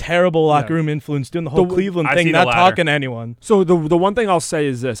terrible locker room influence, doing the whole Cleveland thing, not talking to anyone. So the one thing I'll say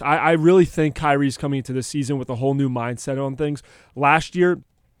is this. I really think Kyrie's coming into this season with a whole new mindset on things. Last year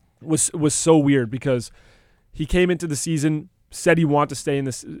was so weird because he came into the season, said he wanted to stay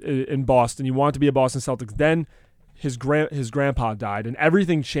in Boston. He wanted to be a Boston Celtics. Then his grandpa died, and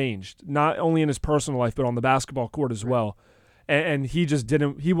everything changed, not only in his personal life, but on the basketball court as well. And he just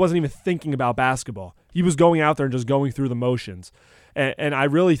he wasn't even thinking about basketball. He was going out there and just going through the motions. And I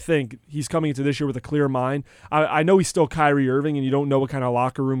really think he's coming into this year with a clear mind. I know he's still Kyrie Irving, and you don't know what kind of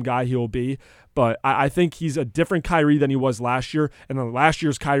locker room guy he'll be, but I think he's a different Kyrie than he was last year. And then last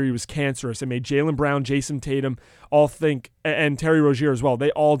year's Kyrie was cancerous. It made Jaylen Brown, Jason Tatum all think, and Terry Rozier as well,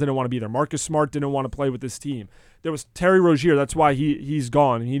 they all didn't want to be there. Marcus Smart didn't want to play with this team. There was Terry Rozier. That's why he's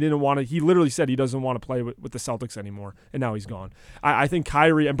gone. And he didn't want to. He literally said he doesn't want to play with the Celtics anymore. And now he's gone. I think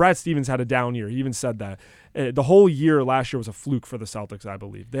Kyrie and Brad Stevens had a down year. He even said that. The whole year last year was a fluke for the Celtics, I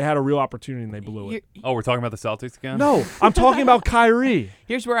believe. They had a real opportunity and they blew it. Oh, we're talking about the Celtics again? No, I'm talking about Kyrie.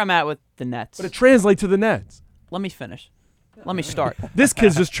 Here's where I'm at with the Nets. But it translates to the Nets. Let me finish. Let me start. This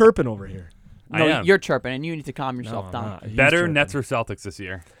kid's just chirping over here. No, you're chirping, and you need to calm yourself down. Better chirping. Nets or Celtics this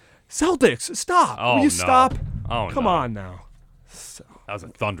year? Celtics, stop. Oh, Will you no. stop? Oh, Come no. on now. That was a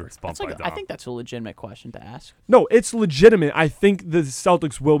thunderous bump by Dom. I think that's a legitimate question to ask. No, it's legitimate. I think the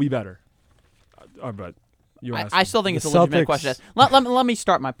Celtics will be better. But you I still think it's a The legitimate Celtics- question to ask. Let me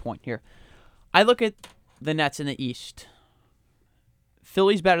start my point here. I look at the Nets in the East.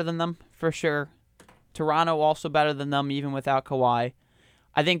 Philly's better than them, for sure. Toronto also better than them, even without Kawhi.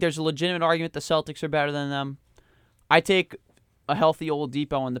 I think there's a legitimate argument the Celtics are better than them. I take a healthy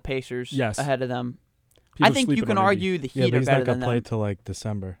Oladipo and the Pacers ahead of them. People I think you sleeping can on argue the Yeah, Heat but are he's better not than gonna play them. till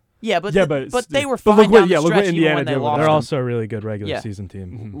December. Yeah, but but they were but fine look what- down the look what stretch even Indiana when they did with lost them. They're them. also a really good regular Yeah. season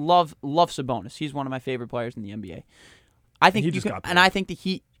team. Love Sabonis. He's one of my favorite players in the NBA. I think he you just can, got and paid. I think the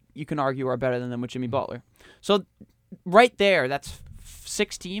Heat you can argue are better than them with Jimmy Butler. So right there, that's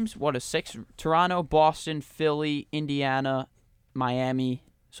 6 teams. What is 6? Toronto, Boston, Philly, Indiana, Miami.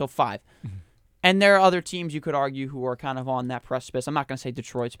 So 5. And there are other teams you could argue who are kind of on that precipice. I'm not going to say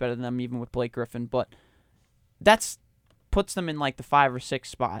Detroit's better than them, even with Blake Griffin, but that's puts them in like the 5 or 6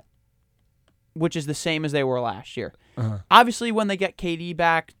 spot, which is the same as they were last year. Obviously, when they get KD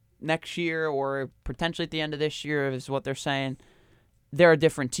back next year or potentially at the end of this year is what they're saying, they're a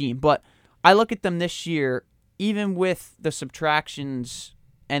different team. But I look at them this year, even with the subtractions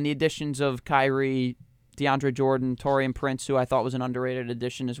and the additions of Kyrie, DeAndre Jordan, Taurean Prince, who I thought was an underrated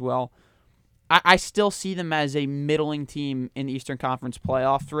addition as well, I still see them as a middling team in the Eastern Conference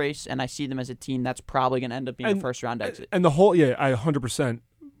playoff race, and I see them as a team that's probably going to end up being a first-round exit. And the whole, I 100%.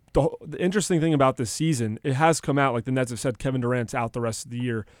 The interesting thing about this season, it has come out, like the Nets have said, Kevin Durant's out the rest of the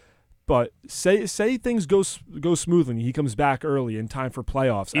year. But say things go smoothly, and he comes back early in time for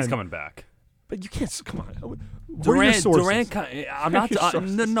playoffs. He's coming back. But you can't. Come on. Where are your sources? I'm not.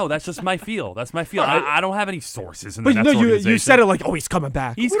 No, that's just my feel. That's my feel. I don't have any sources in the But Nets no, you organization. said it like, he's coming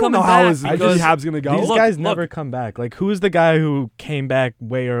back. He's We don't coming know how back his because rehab's going to go. These Look, guys look. never come back. Like, who's the guy who came back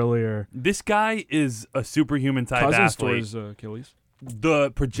way earlier? This guy is a superhuman type Cousins athlete. towards Achilles. The that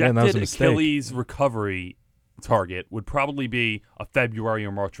was projected a mistake. Achilles recovery target would probably be a February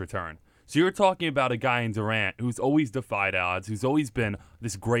or March return. So you're talking about a guy in Durant who's always defied odds, who's always been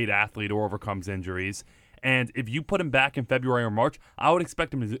this great athlete who overcomes injuries. And if you put him back in February or March, I would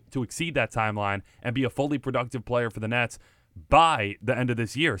expect him to exceed that timeline and be a fully productive player for the Nets by the end of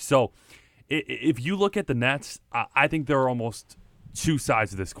this year. So if you look at the Nets, I think there are almost 2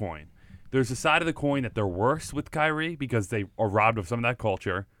 sides of this coin. There's a side of the coin that they're worse with Kyrie because they are robbed of some of that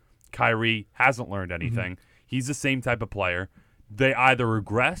culture. Kyrie hasn't learned anything. He's the same type of player. They either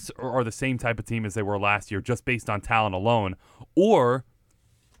regress or are the same type of team as they were last year just based on talent alone, or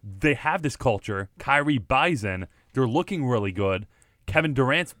they have this culture. Kyrie buys in. They're looking really good. Kevin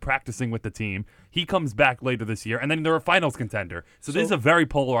Durant's practicing with the team. He comes back later this year, and then they're a finals contender. So this is a very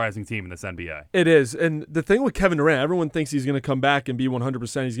polarizing team in this NBA. It is. And the thing with Kevin Durant, everyone thinks he's going to come back and be 100%.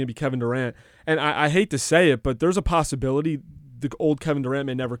 He's going to be Kevin Durant. And I hate to say it, but there's a possibility the old Kevin Durant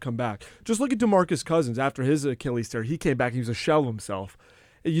may never come back. Just look at DeMarcus Cousins. After his Achilles tear, he came back. He was a shell of himself.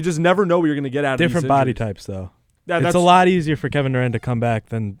 You just never know what you're going to get out of Different these body injuries. types, though. That's It's a lot easier for Kevin Durant to come back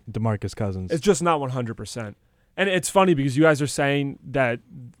than DeMarcus Cousins. It's just not 100%. And it's funny because you guys are saying that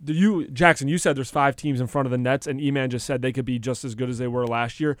Jackson, you said there's 5 teams in front of the Nets, and E-Man just said they could be just as good as they were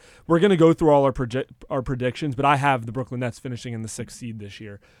last year. We're going to go through all our predictions, but I have the Brooklyn Nets finishing in the 6th seed this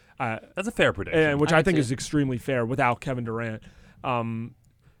year. That's a fair prediction. And which I I can think see is it. extremely fair without Kevin Durant.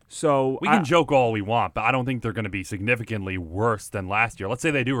 So We can joke all we want, but I don't think they're going to be significantly worse than last year. Let's say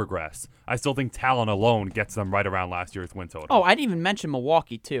they do regress. I still think talent alone gets them right around last year's win total. Oh, I didn't even mention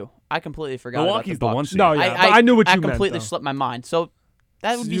Milwaukee, too. I completely forgot Milwaukee's about the the one Bucks. seed. No, yeah, but I knew what you meant, completely though. slipped my mind. So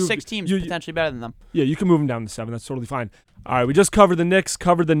that would be You- 6 teams you- potentially better than them. Yeah, you can move them down to 7. That's totally fine. All right, we just covered the Knicks,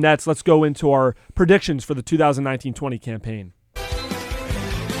 covered the Nets. Let's go into our predictions for the 2019-20 campaign.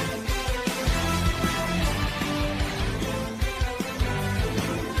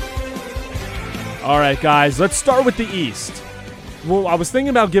 All right, guys, let's start with the East. Well, I was thinking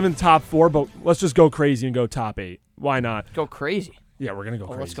about giving top 4, but let's just go crazy and go top 8. Why not? Go crazy. Yeah, we're gonna go Oh,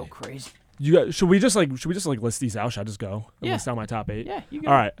 crazy. let's go crazy. You guys, should we just list these out? Should I just go and Yeah. list out my top 8? Yeah, you go.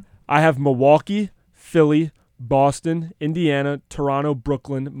 All right. I have Milwaukee, Philly, Boston, Indiana, Toronto,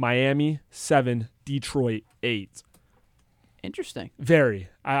 Brooklyn, Miami, 7, Detroit, 8. Interesting. Very.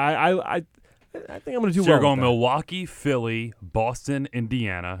 I think I'm gonna do So well. you're going with that. Milwaukee, Philly, Boston,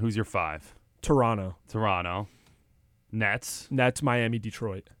 Indiana. Who's your 5? Toronto, Toronto, Nets. Nets, Miami,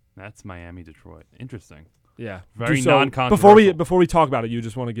 Detroit. That's Miami, Detroit. Interesting. Yeah. Very So, non-controversial. Before we talk about it, you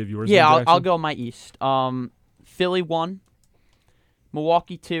just want to give yours. Yeah, then, I'll Jackson? go my East. Philly 1,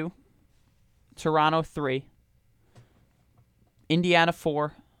 Milwaukee 2, Toronto 3, Indiana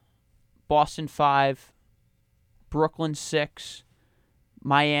 4, Boston 5, Brooklyn 6,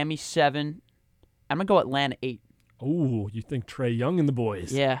 Miami 7. I'm gonna go Atlanta 8. Ooh, you think Trae Young and the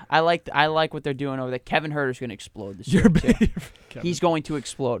boys? Yeah, I like what they're doing over there. Kevin Huerter's gonna explode this You're year. too. big. He's going to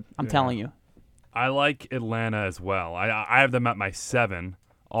explode. I'm telling you. I like Atlanta as well. I have them at my 7.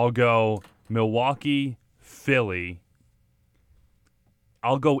 I'll go Milwaukee, Philly.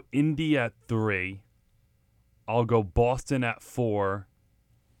 I'll go Indy at 3. I'll go Boston at 4.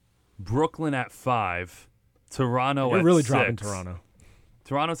 Brooklyn at 5. Toronto You're at really 6. dropping Toronto,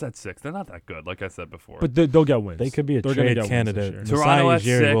 Toronto's at 6. They're not that good, like I said before. but they'll get wins. They could be a They're gonna trade get wins candidate. this year. Toronto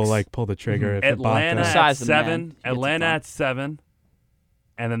Masai at Ujiri will 6. like pull the trigger if Atlanta Ibaka. at Size the man. 7. Gets it Atlanta done. at 7.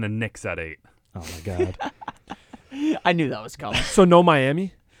 And then the Knicks at 8. Oh my God. I knew that was coming. So no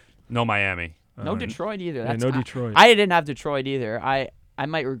Miami. No Miami. No Detroit either. Yeah, That's, no Detroit. I didn't have Detroit either. I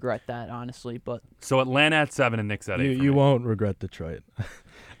might regret that, honestly, but So Atlanta at 7 and Knicks at 8. for You me. won't regret Detroit.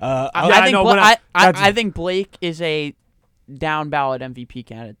 I think know, Bla- but I that's- think Blake is a down ballot MVP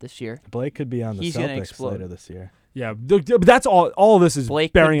candidate this year. Blake could be on the He's gonna Celtics explode. later this year. Yeah, but that's all. All of this is Blake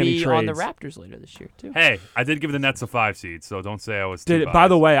could bearing any be trades. on the Raptors later this year too. Hey, I did give the Nets a 5 seed, so don't say I was too By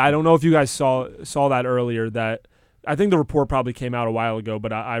the biased. way, I don't know if you guys saw that earlier. That I think the report probably came out a while ago,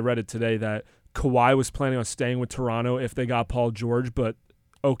 but I read it today that Kawhi was planning on staying with Toronto if they got Paul George, but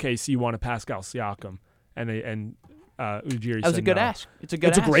OKC wanted Pascal Siakam, and Ujiri That was said a good no. ask. It's a good.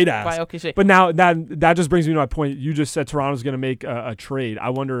 It's a great ask. by OKC. But now that just brings me to my point. You just said Toronto's going to make a trade.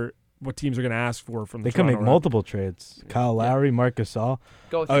 I wonder what teams are going to ask for from. They the could make Toronto Raptors. multiple trades. Kyle Lowry, Marc Gasol.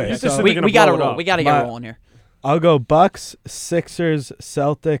 Go Okay, through. so- So They're we gonna gotta blow it roll. up. We gotta get rolling here. I'll go Bucks, Sixers,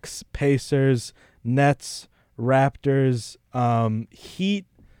 Celtics, Pacers, Nets, Raptors, Heat,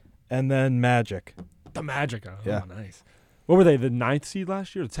 and then Magic. The Magic. Oh, Yeah. nice. What were they? The 9th seed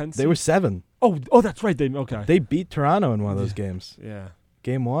last year? The 10th seed? They were 7. Oh, that's right. Okay. They beat Toronto in one of those games. Yeah.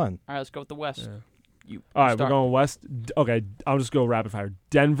 Game 1. All right, let's go with the West. Yeah. You All right, start. we're going west. Okay, I'll just go rapid fire.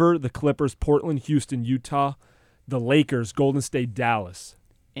 Denver, the Clippers, Portland, Houston, Utah, the Lakers, Golden State, Dallas.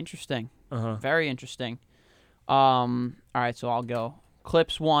 Interesting. Uh-huh. Very interesting. All right, so I'll go.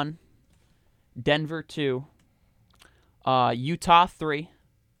 Clips 1, Denver 2, Utah 3,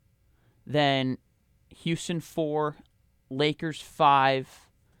 then Houston 4, Lakers 5,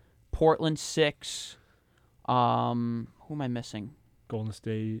 Portland 6. Who am I missing? Golden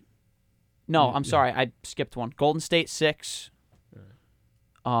State. No, Yeah, I'm yeah. sorry, I skipped one. Golden State 6,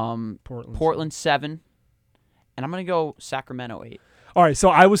 Portland. Portland 7, and I'm gonna go Sacramento 8. All right, so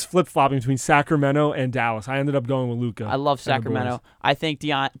I was flip-flopping between Sacramento and Dallas. I ended up going with Luka. I love and the Sacramento. boys. I think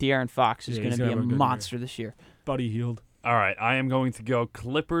De'Aaron Fox is Yeah, going he's to be gonna a have a good year. monster this year. Buddy Hield. All right, I am going to go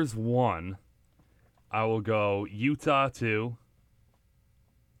Clippers 1. I will go Utah 2.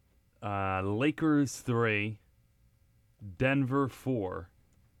 Lakers 3. Denver 4.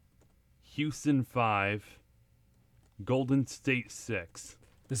 Houston 5. Golden State 6.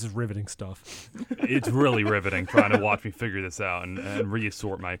 This is riveting stuff. It's really riveting trying to watch me figure this out and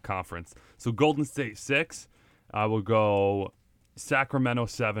reassort my conference. So Golden State 6. I will go Sacramento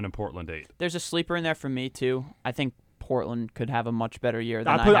 7 and Portland 8. There's a sleeper in there for me too. I think Portland could have a much better year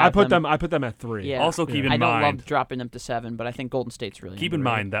than I put them. I put them at 3. Yeah. Also keep in I don't mind love dropping them to 7, but I think Golden State's really keep in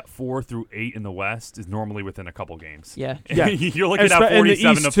underrated. mind that 4 through 8 in the West is normally within a couple games. Yeah. Yeah. You're looking And at in the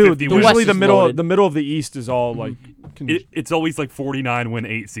 47 East to too. 50 The wins. West Usually is loaded. the middle of the East is all like. It's always like 49 win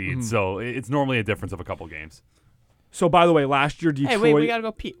 8 seeds, Mm-hmm. so it's normally a difference of a couple games. So by the way, last year Detroit. Hey, wait, we gotta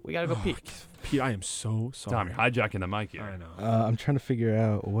go Pete. We gotta go Pete. Pete, I am so sorry. Tom, you're hijacking the mic here. I know. I'm trying to figure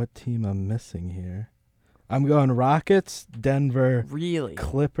out what team I'm missing here. I'm going Rockets, Denver, Really?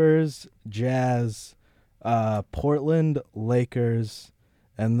 Clippers, Jazz, Portland, Lakers,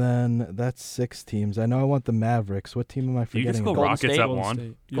 and then that's 6 teams. I know I want the Mavericks. What team am I You forgetting? just go Golden Rockets State? at Golden 1.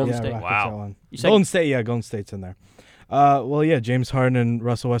 State. Golden yeah, State. Rockets Wow. at 1. You said Golden State, yeah, Golden State's in there. Well, yeah, James Harden and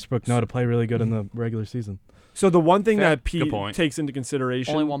Russell Westbrook know how to play really good in the regular season. So the one thing Fair. that Pete Good point. takes into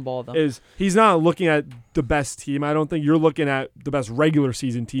consideration only one ball though. is he's not looking at the best team. I don't think you're looking at the best regular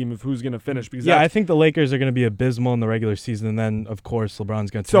season team of who's going to finish. Because Yeah, I that's- think the Lakers are going to be abysmal in the regular season, and then, of course,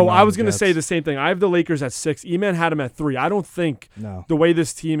 LeBron's going to so I was going to say the same thing. I have the Lakers at 6. E-Man had them at 3. I don't think No. the way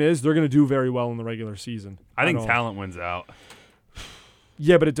this team is, they're going to do very well in the regular season. I think don't- talent wins out.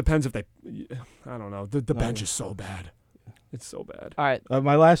 Yeah, but it depends if they. I don't know. The No. bench is so bad. It's so bad. All right.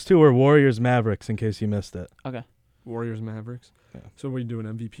 My last 2 were Warriors, Mavericks, in case you missed it. Okay. Warriors, Mavericks. Yeah. So what are you doing,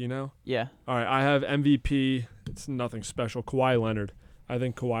 MVP now? Yeah. All right, I have MVP. It's nothing special. Kawhi Leonard. I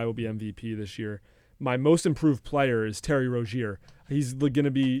think Kawhi will be MVP this year. My most improved player is Terry Rozier. He's going to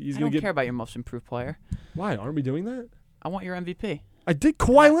be. He's I going don't to get. care about your most improved player. Why aren't we doing that? I want your MVP. I did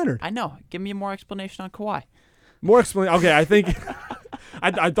Kawhi Leonard. I know. Give me more explanation on Kawhi. More explanation. Okay, I think.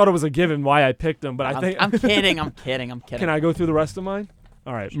 I thought it was a given why I picked him, but I think. I'm kidding. I'm kidding. I'm kidding. Can I go through the rest of mine?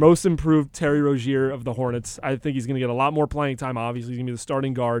 All right. Most improved Terry Rozier of the Hornets. I think he's going to get a lot more playing time. Obviously, he's going to be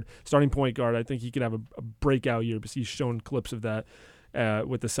the starting point guard. I think he could have a breakout year because he's shown clips of that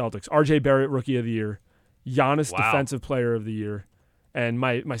with the Celtics. RJ Barrett, Rookie of the Year. Giannis, Wow. Defensive Player of the Year. And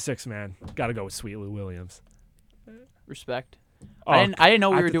my sixth man, got to go with Sweet Lou Williams. Respect. Oh, I didn't know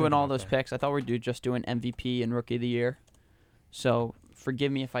I we have were to doing think all about those that. picks. I thought we were just doing MVP and Rookie of the Year. So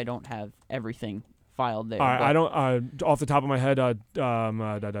forgive me if I don't have everything filed there. All right, but I don't. Off the top of my head,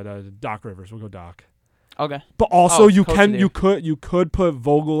 Doc Rivers. We'll go Doc. Okay. But also, Oh, you coach of can the you could put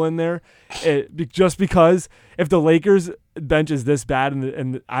Vogel in there, just because if the Lakers bench is this bad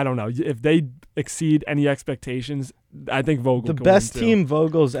and I don't know if they exceed any expectations, I think Vogel. The can best win too. team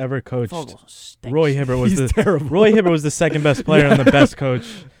Vogel's ever coached. Vogel stinks. Roy Hibbert was He's the terrible. Roy Hibbert was the second best player on the best coach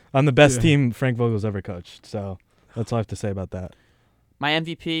on the best team Frank Vogel's ever coached. So that's all I have to say about that. My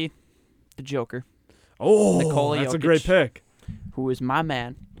MVP, the Joker, Oh, Nikola that's a Jokic. great pick. who is my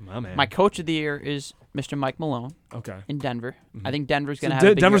man. My man. My coach of the year is Mr. Mike Malone Okay. in Denver. Mhm. I think Denver's So going to have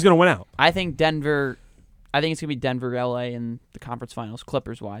a big Denver's year. going to win out. I think it's going to be Denver, LA in the conference finals,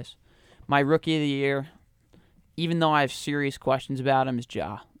 Clippers-wise. My rookie of the year, even though I have serious questions about him, is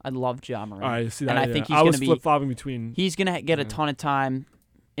Ja. I love Ja Morant. All right, see that. And I yeah. think he's I gonna was be- flip-flopping between. He's going to get a Yeah. ton of time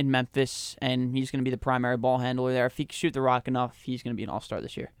in Memphis, and he's going to be the primary ball handler there. If he can shoot the rock enough, he's going to be an all-star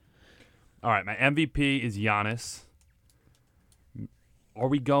this year. All right, my MVP is Giannis. Are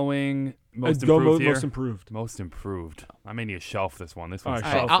we going most go improved here? most improved. Most improved. I may need to shelf this one. This All one's right,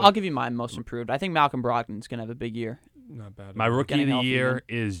 All right, tough. shelf I'll give you mine most improved. I think Malcolm Brogdon's going to have a big year. Not bad. My rookie Getting of the healthy year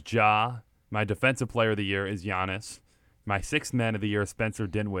is Ja. My defensive player of the year is Giannis. My sixth man of the year is Spencer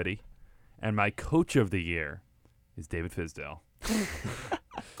Dinwiddie. And my coach of the year is David Fizdale.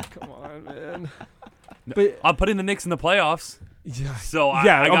 Come on, man. But I'm putting the Knicks in the playoffs. yeah. So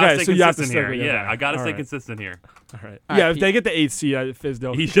Yeah, I gotta okay, stay so you have to consistent stick here. with it, Yeah, okay. I gotta All stay right. consistent here. All right. All Yeah, right, if they get the 8th seed,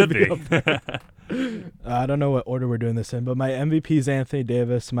 Fizdale. He should be. up there. I don't know what order we're doing this in, but my MVP is Anthony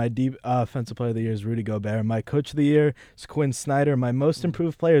Davis. My deep offensive player of the year is Rudy Gobert. My coach of the year is Quinn Snyder. My most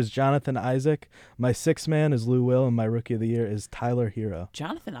improved player is Jonathan Isaac. My sixth man is Lou Will, and my rookie of the year is Tyler Hero.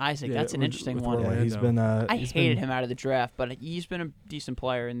 Jonathan Isaac, Yeah, that's an with- interesting with one. Orlando. Yeah, he's been. I he's hated been, him out of the draft, but he's been a decent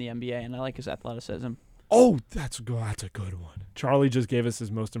player in the NBA, and I like his athleticism. Oh, that's a good one. Charlie just gave us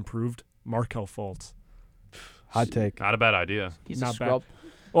his most improved, Markelle Fultz. Hot take. Not a bad idea. He's Not a bad. scrub.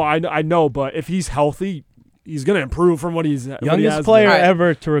 Well, I know, but if he's healthy, he's going to improve from what he's what he Youngest has player All right.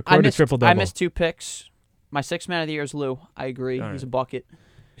 ever to record a triple double. I missed 2 picks. My sixth man of the year is Lou. I agree. All He's right. a bucket.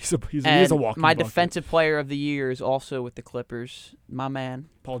 He is And a walking my bucket. defensive player of the year is also with the Clippers. My man,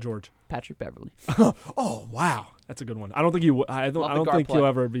 Paul George. Patrick Beverly. Oh wow, that's a good one. I don't think he. I Love the don't guard think play. he'll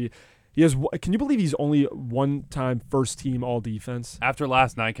ever be. He has. Can you believe he's only one-time first-team All Defense? After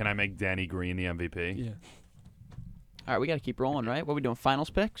last night, can I make Danny Green the MVP? Yeah. All right, we got to keep rolling, right? What are we doing? Finals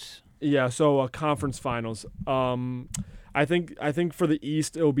picks? Yeah. So conference finals. I think for the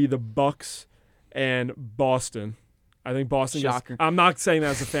East it'll be the Bucks and Boston. I think Boston. Shocker. I'm not saying that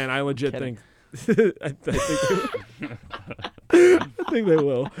as a fan. I legit Kidding. think. I think they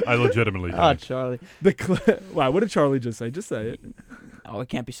will. I legitimately Oh, Charlie. Wow, what did Charlie just say? Just say it. Oh, it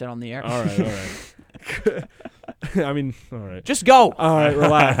can't be said on the air. All right. I mean, all right. Just go. All right,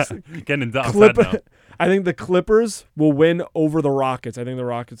 relax. Getting upset now. I think the Clippers will win over the Rockets. I think the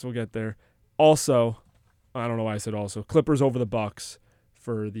Rockets will get there. Also, I don't know why I said also. Clippers over the Bucks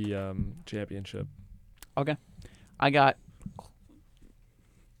for the championship. Okay. I got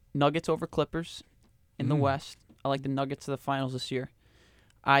Nuggets over Clippers in the West. I like the Nuggets to the finals this year.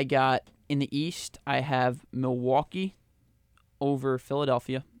 I got in the East, I have Milwaukee over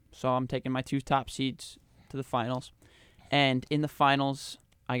Philadelphia. So I'm taking my 2 top seeds to the finals. And in the finals,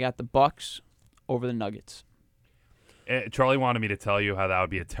 I got the Bucks over the Nuggets. Charlie wanted me to tell you how that would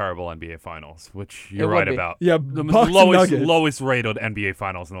be a terrible NBA Finals, which It you're would right be. about. Yeah, The Bucks and lowest Nuggets. lowest rated NBA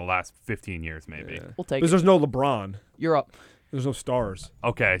Finals in the last 15 years, maybe. Yeah. We'll take Because it. there's no LeBron. You're up. There's no stars.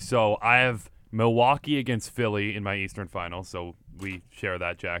 Okay, so I have Milwaukee against Philly in my Eastern Finals, so we share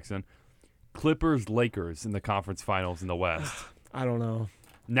that, Jackson. Clippers, Lakers in the conference finals in the West. I don't know.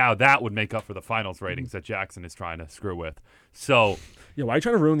 Now that would make up for the finals ratings that Jackson is trying to screw with. So Yeah, why are you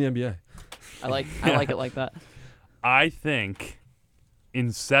trying to ruin the NBA? I like it like that. I think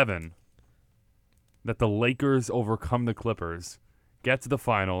in 7 that the Lakers overcome the Clippers, get to the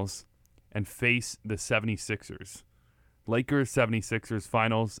finals, and face the 76ers. Lakers, 76ers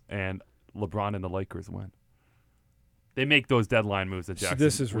finals, and LeBron and the Lakers win. They make those deadline moves that So Jackson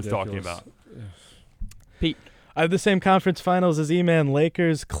this is was talking ridiculous. about. Pete. I have the same conference finals as E-Man.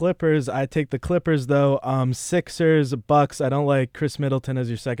 Lakers, Clippers. I take the Clippers, though. Sixers, Bucks. I don't like Chris Middleton as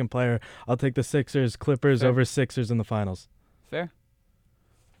your second player. I'll take the Sixers, Clippers Fair. over Sixers in the finals. Fair.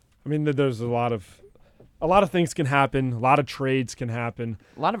 I mean, there's a lot of things can happen. A lot of trades can happen.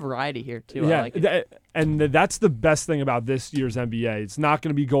 A lot of variety here, too. Yeah, I like it. and that's the best thing about this year's NBA. It's not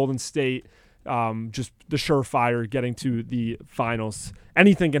going to be Golden State, just the surefire getting to the finals.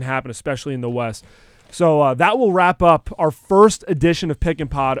 Anything can happen, especially in the West. So that will wrap up our first edition of Pick and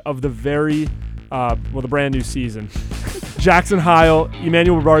Pod of the very the brand new season. Jackson Heil,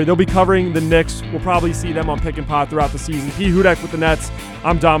 Emmanuel Barbari, they'll be covering the Knicks. We'll probably see them on Pick and Pod throughout the season. P. Hudek with the Nets.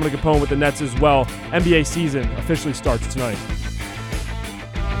 I'm Dominic Capone with the Nets as well. NBA season officially starts tonight.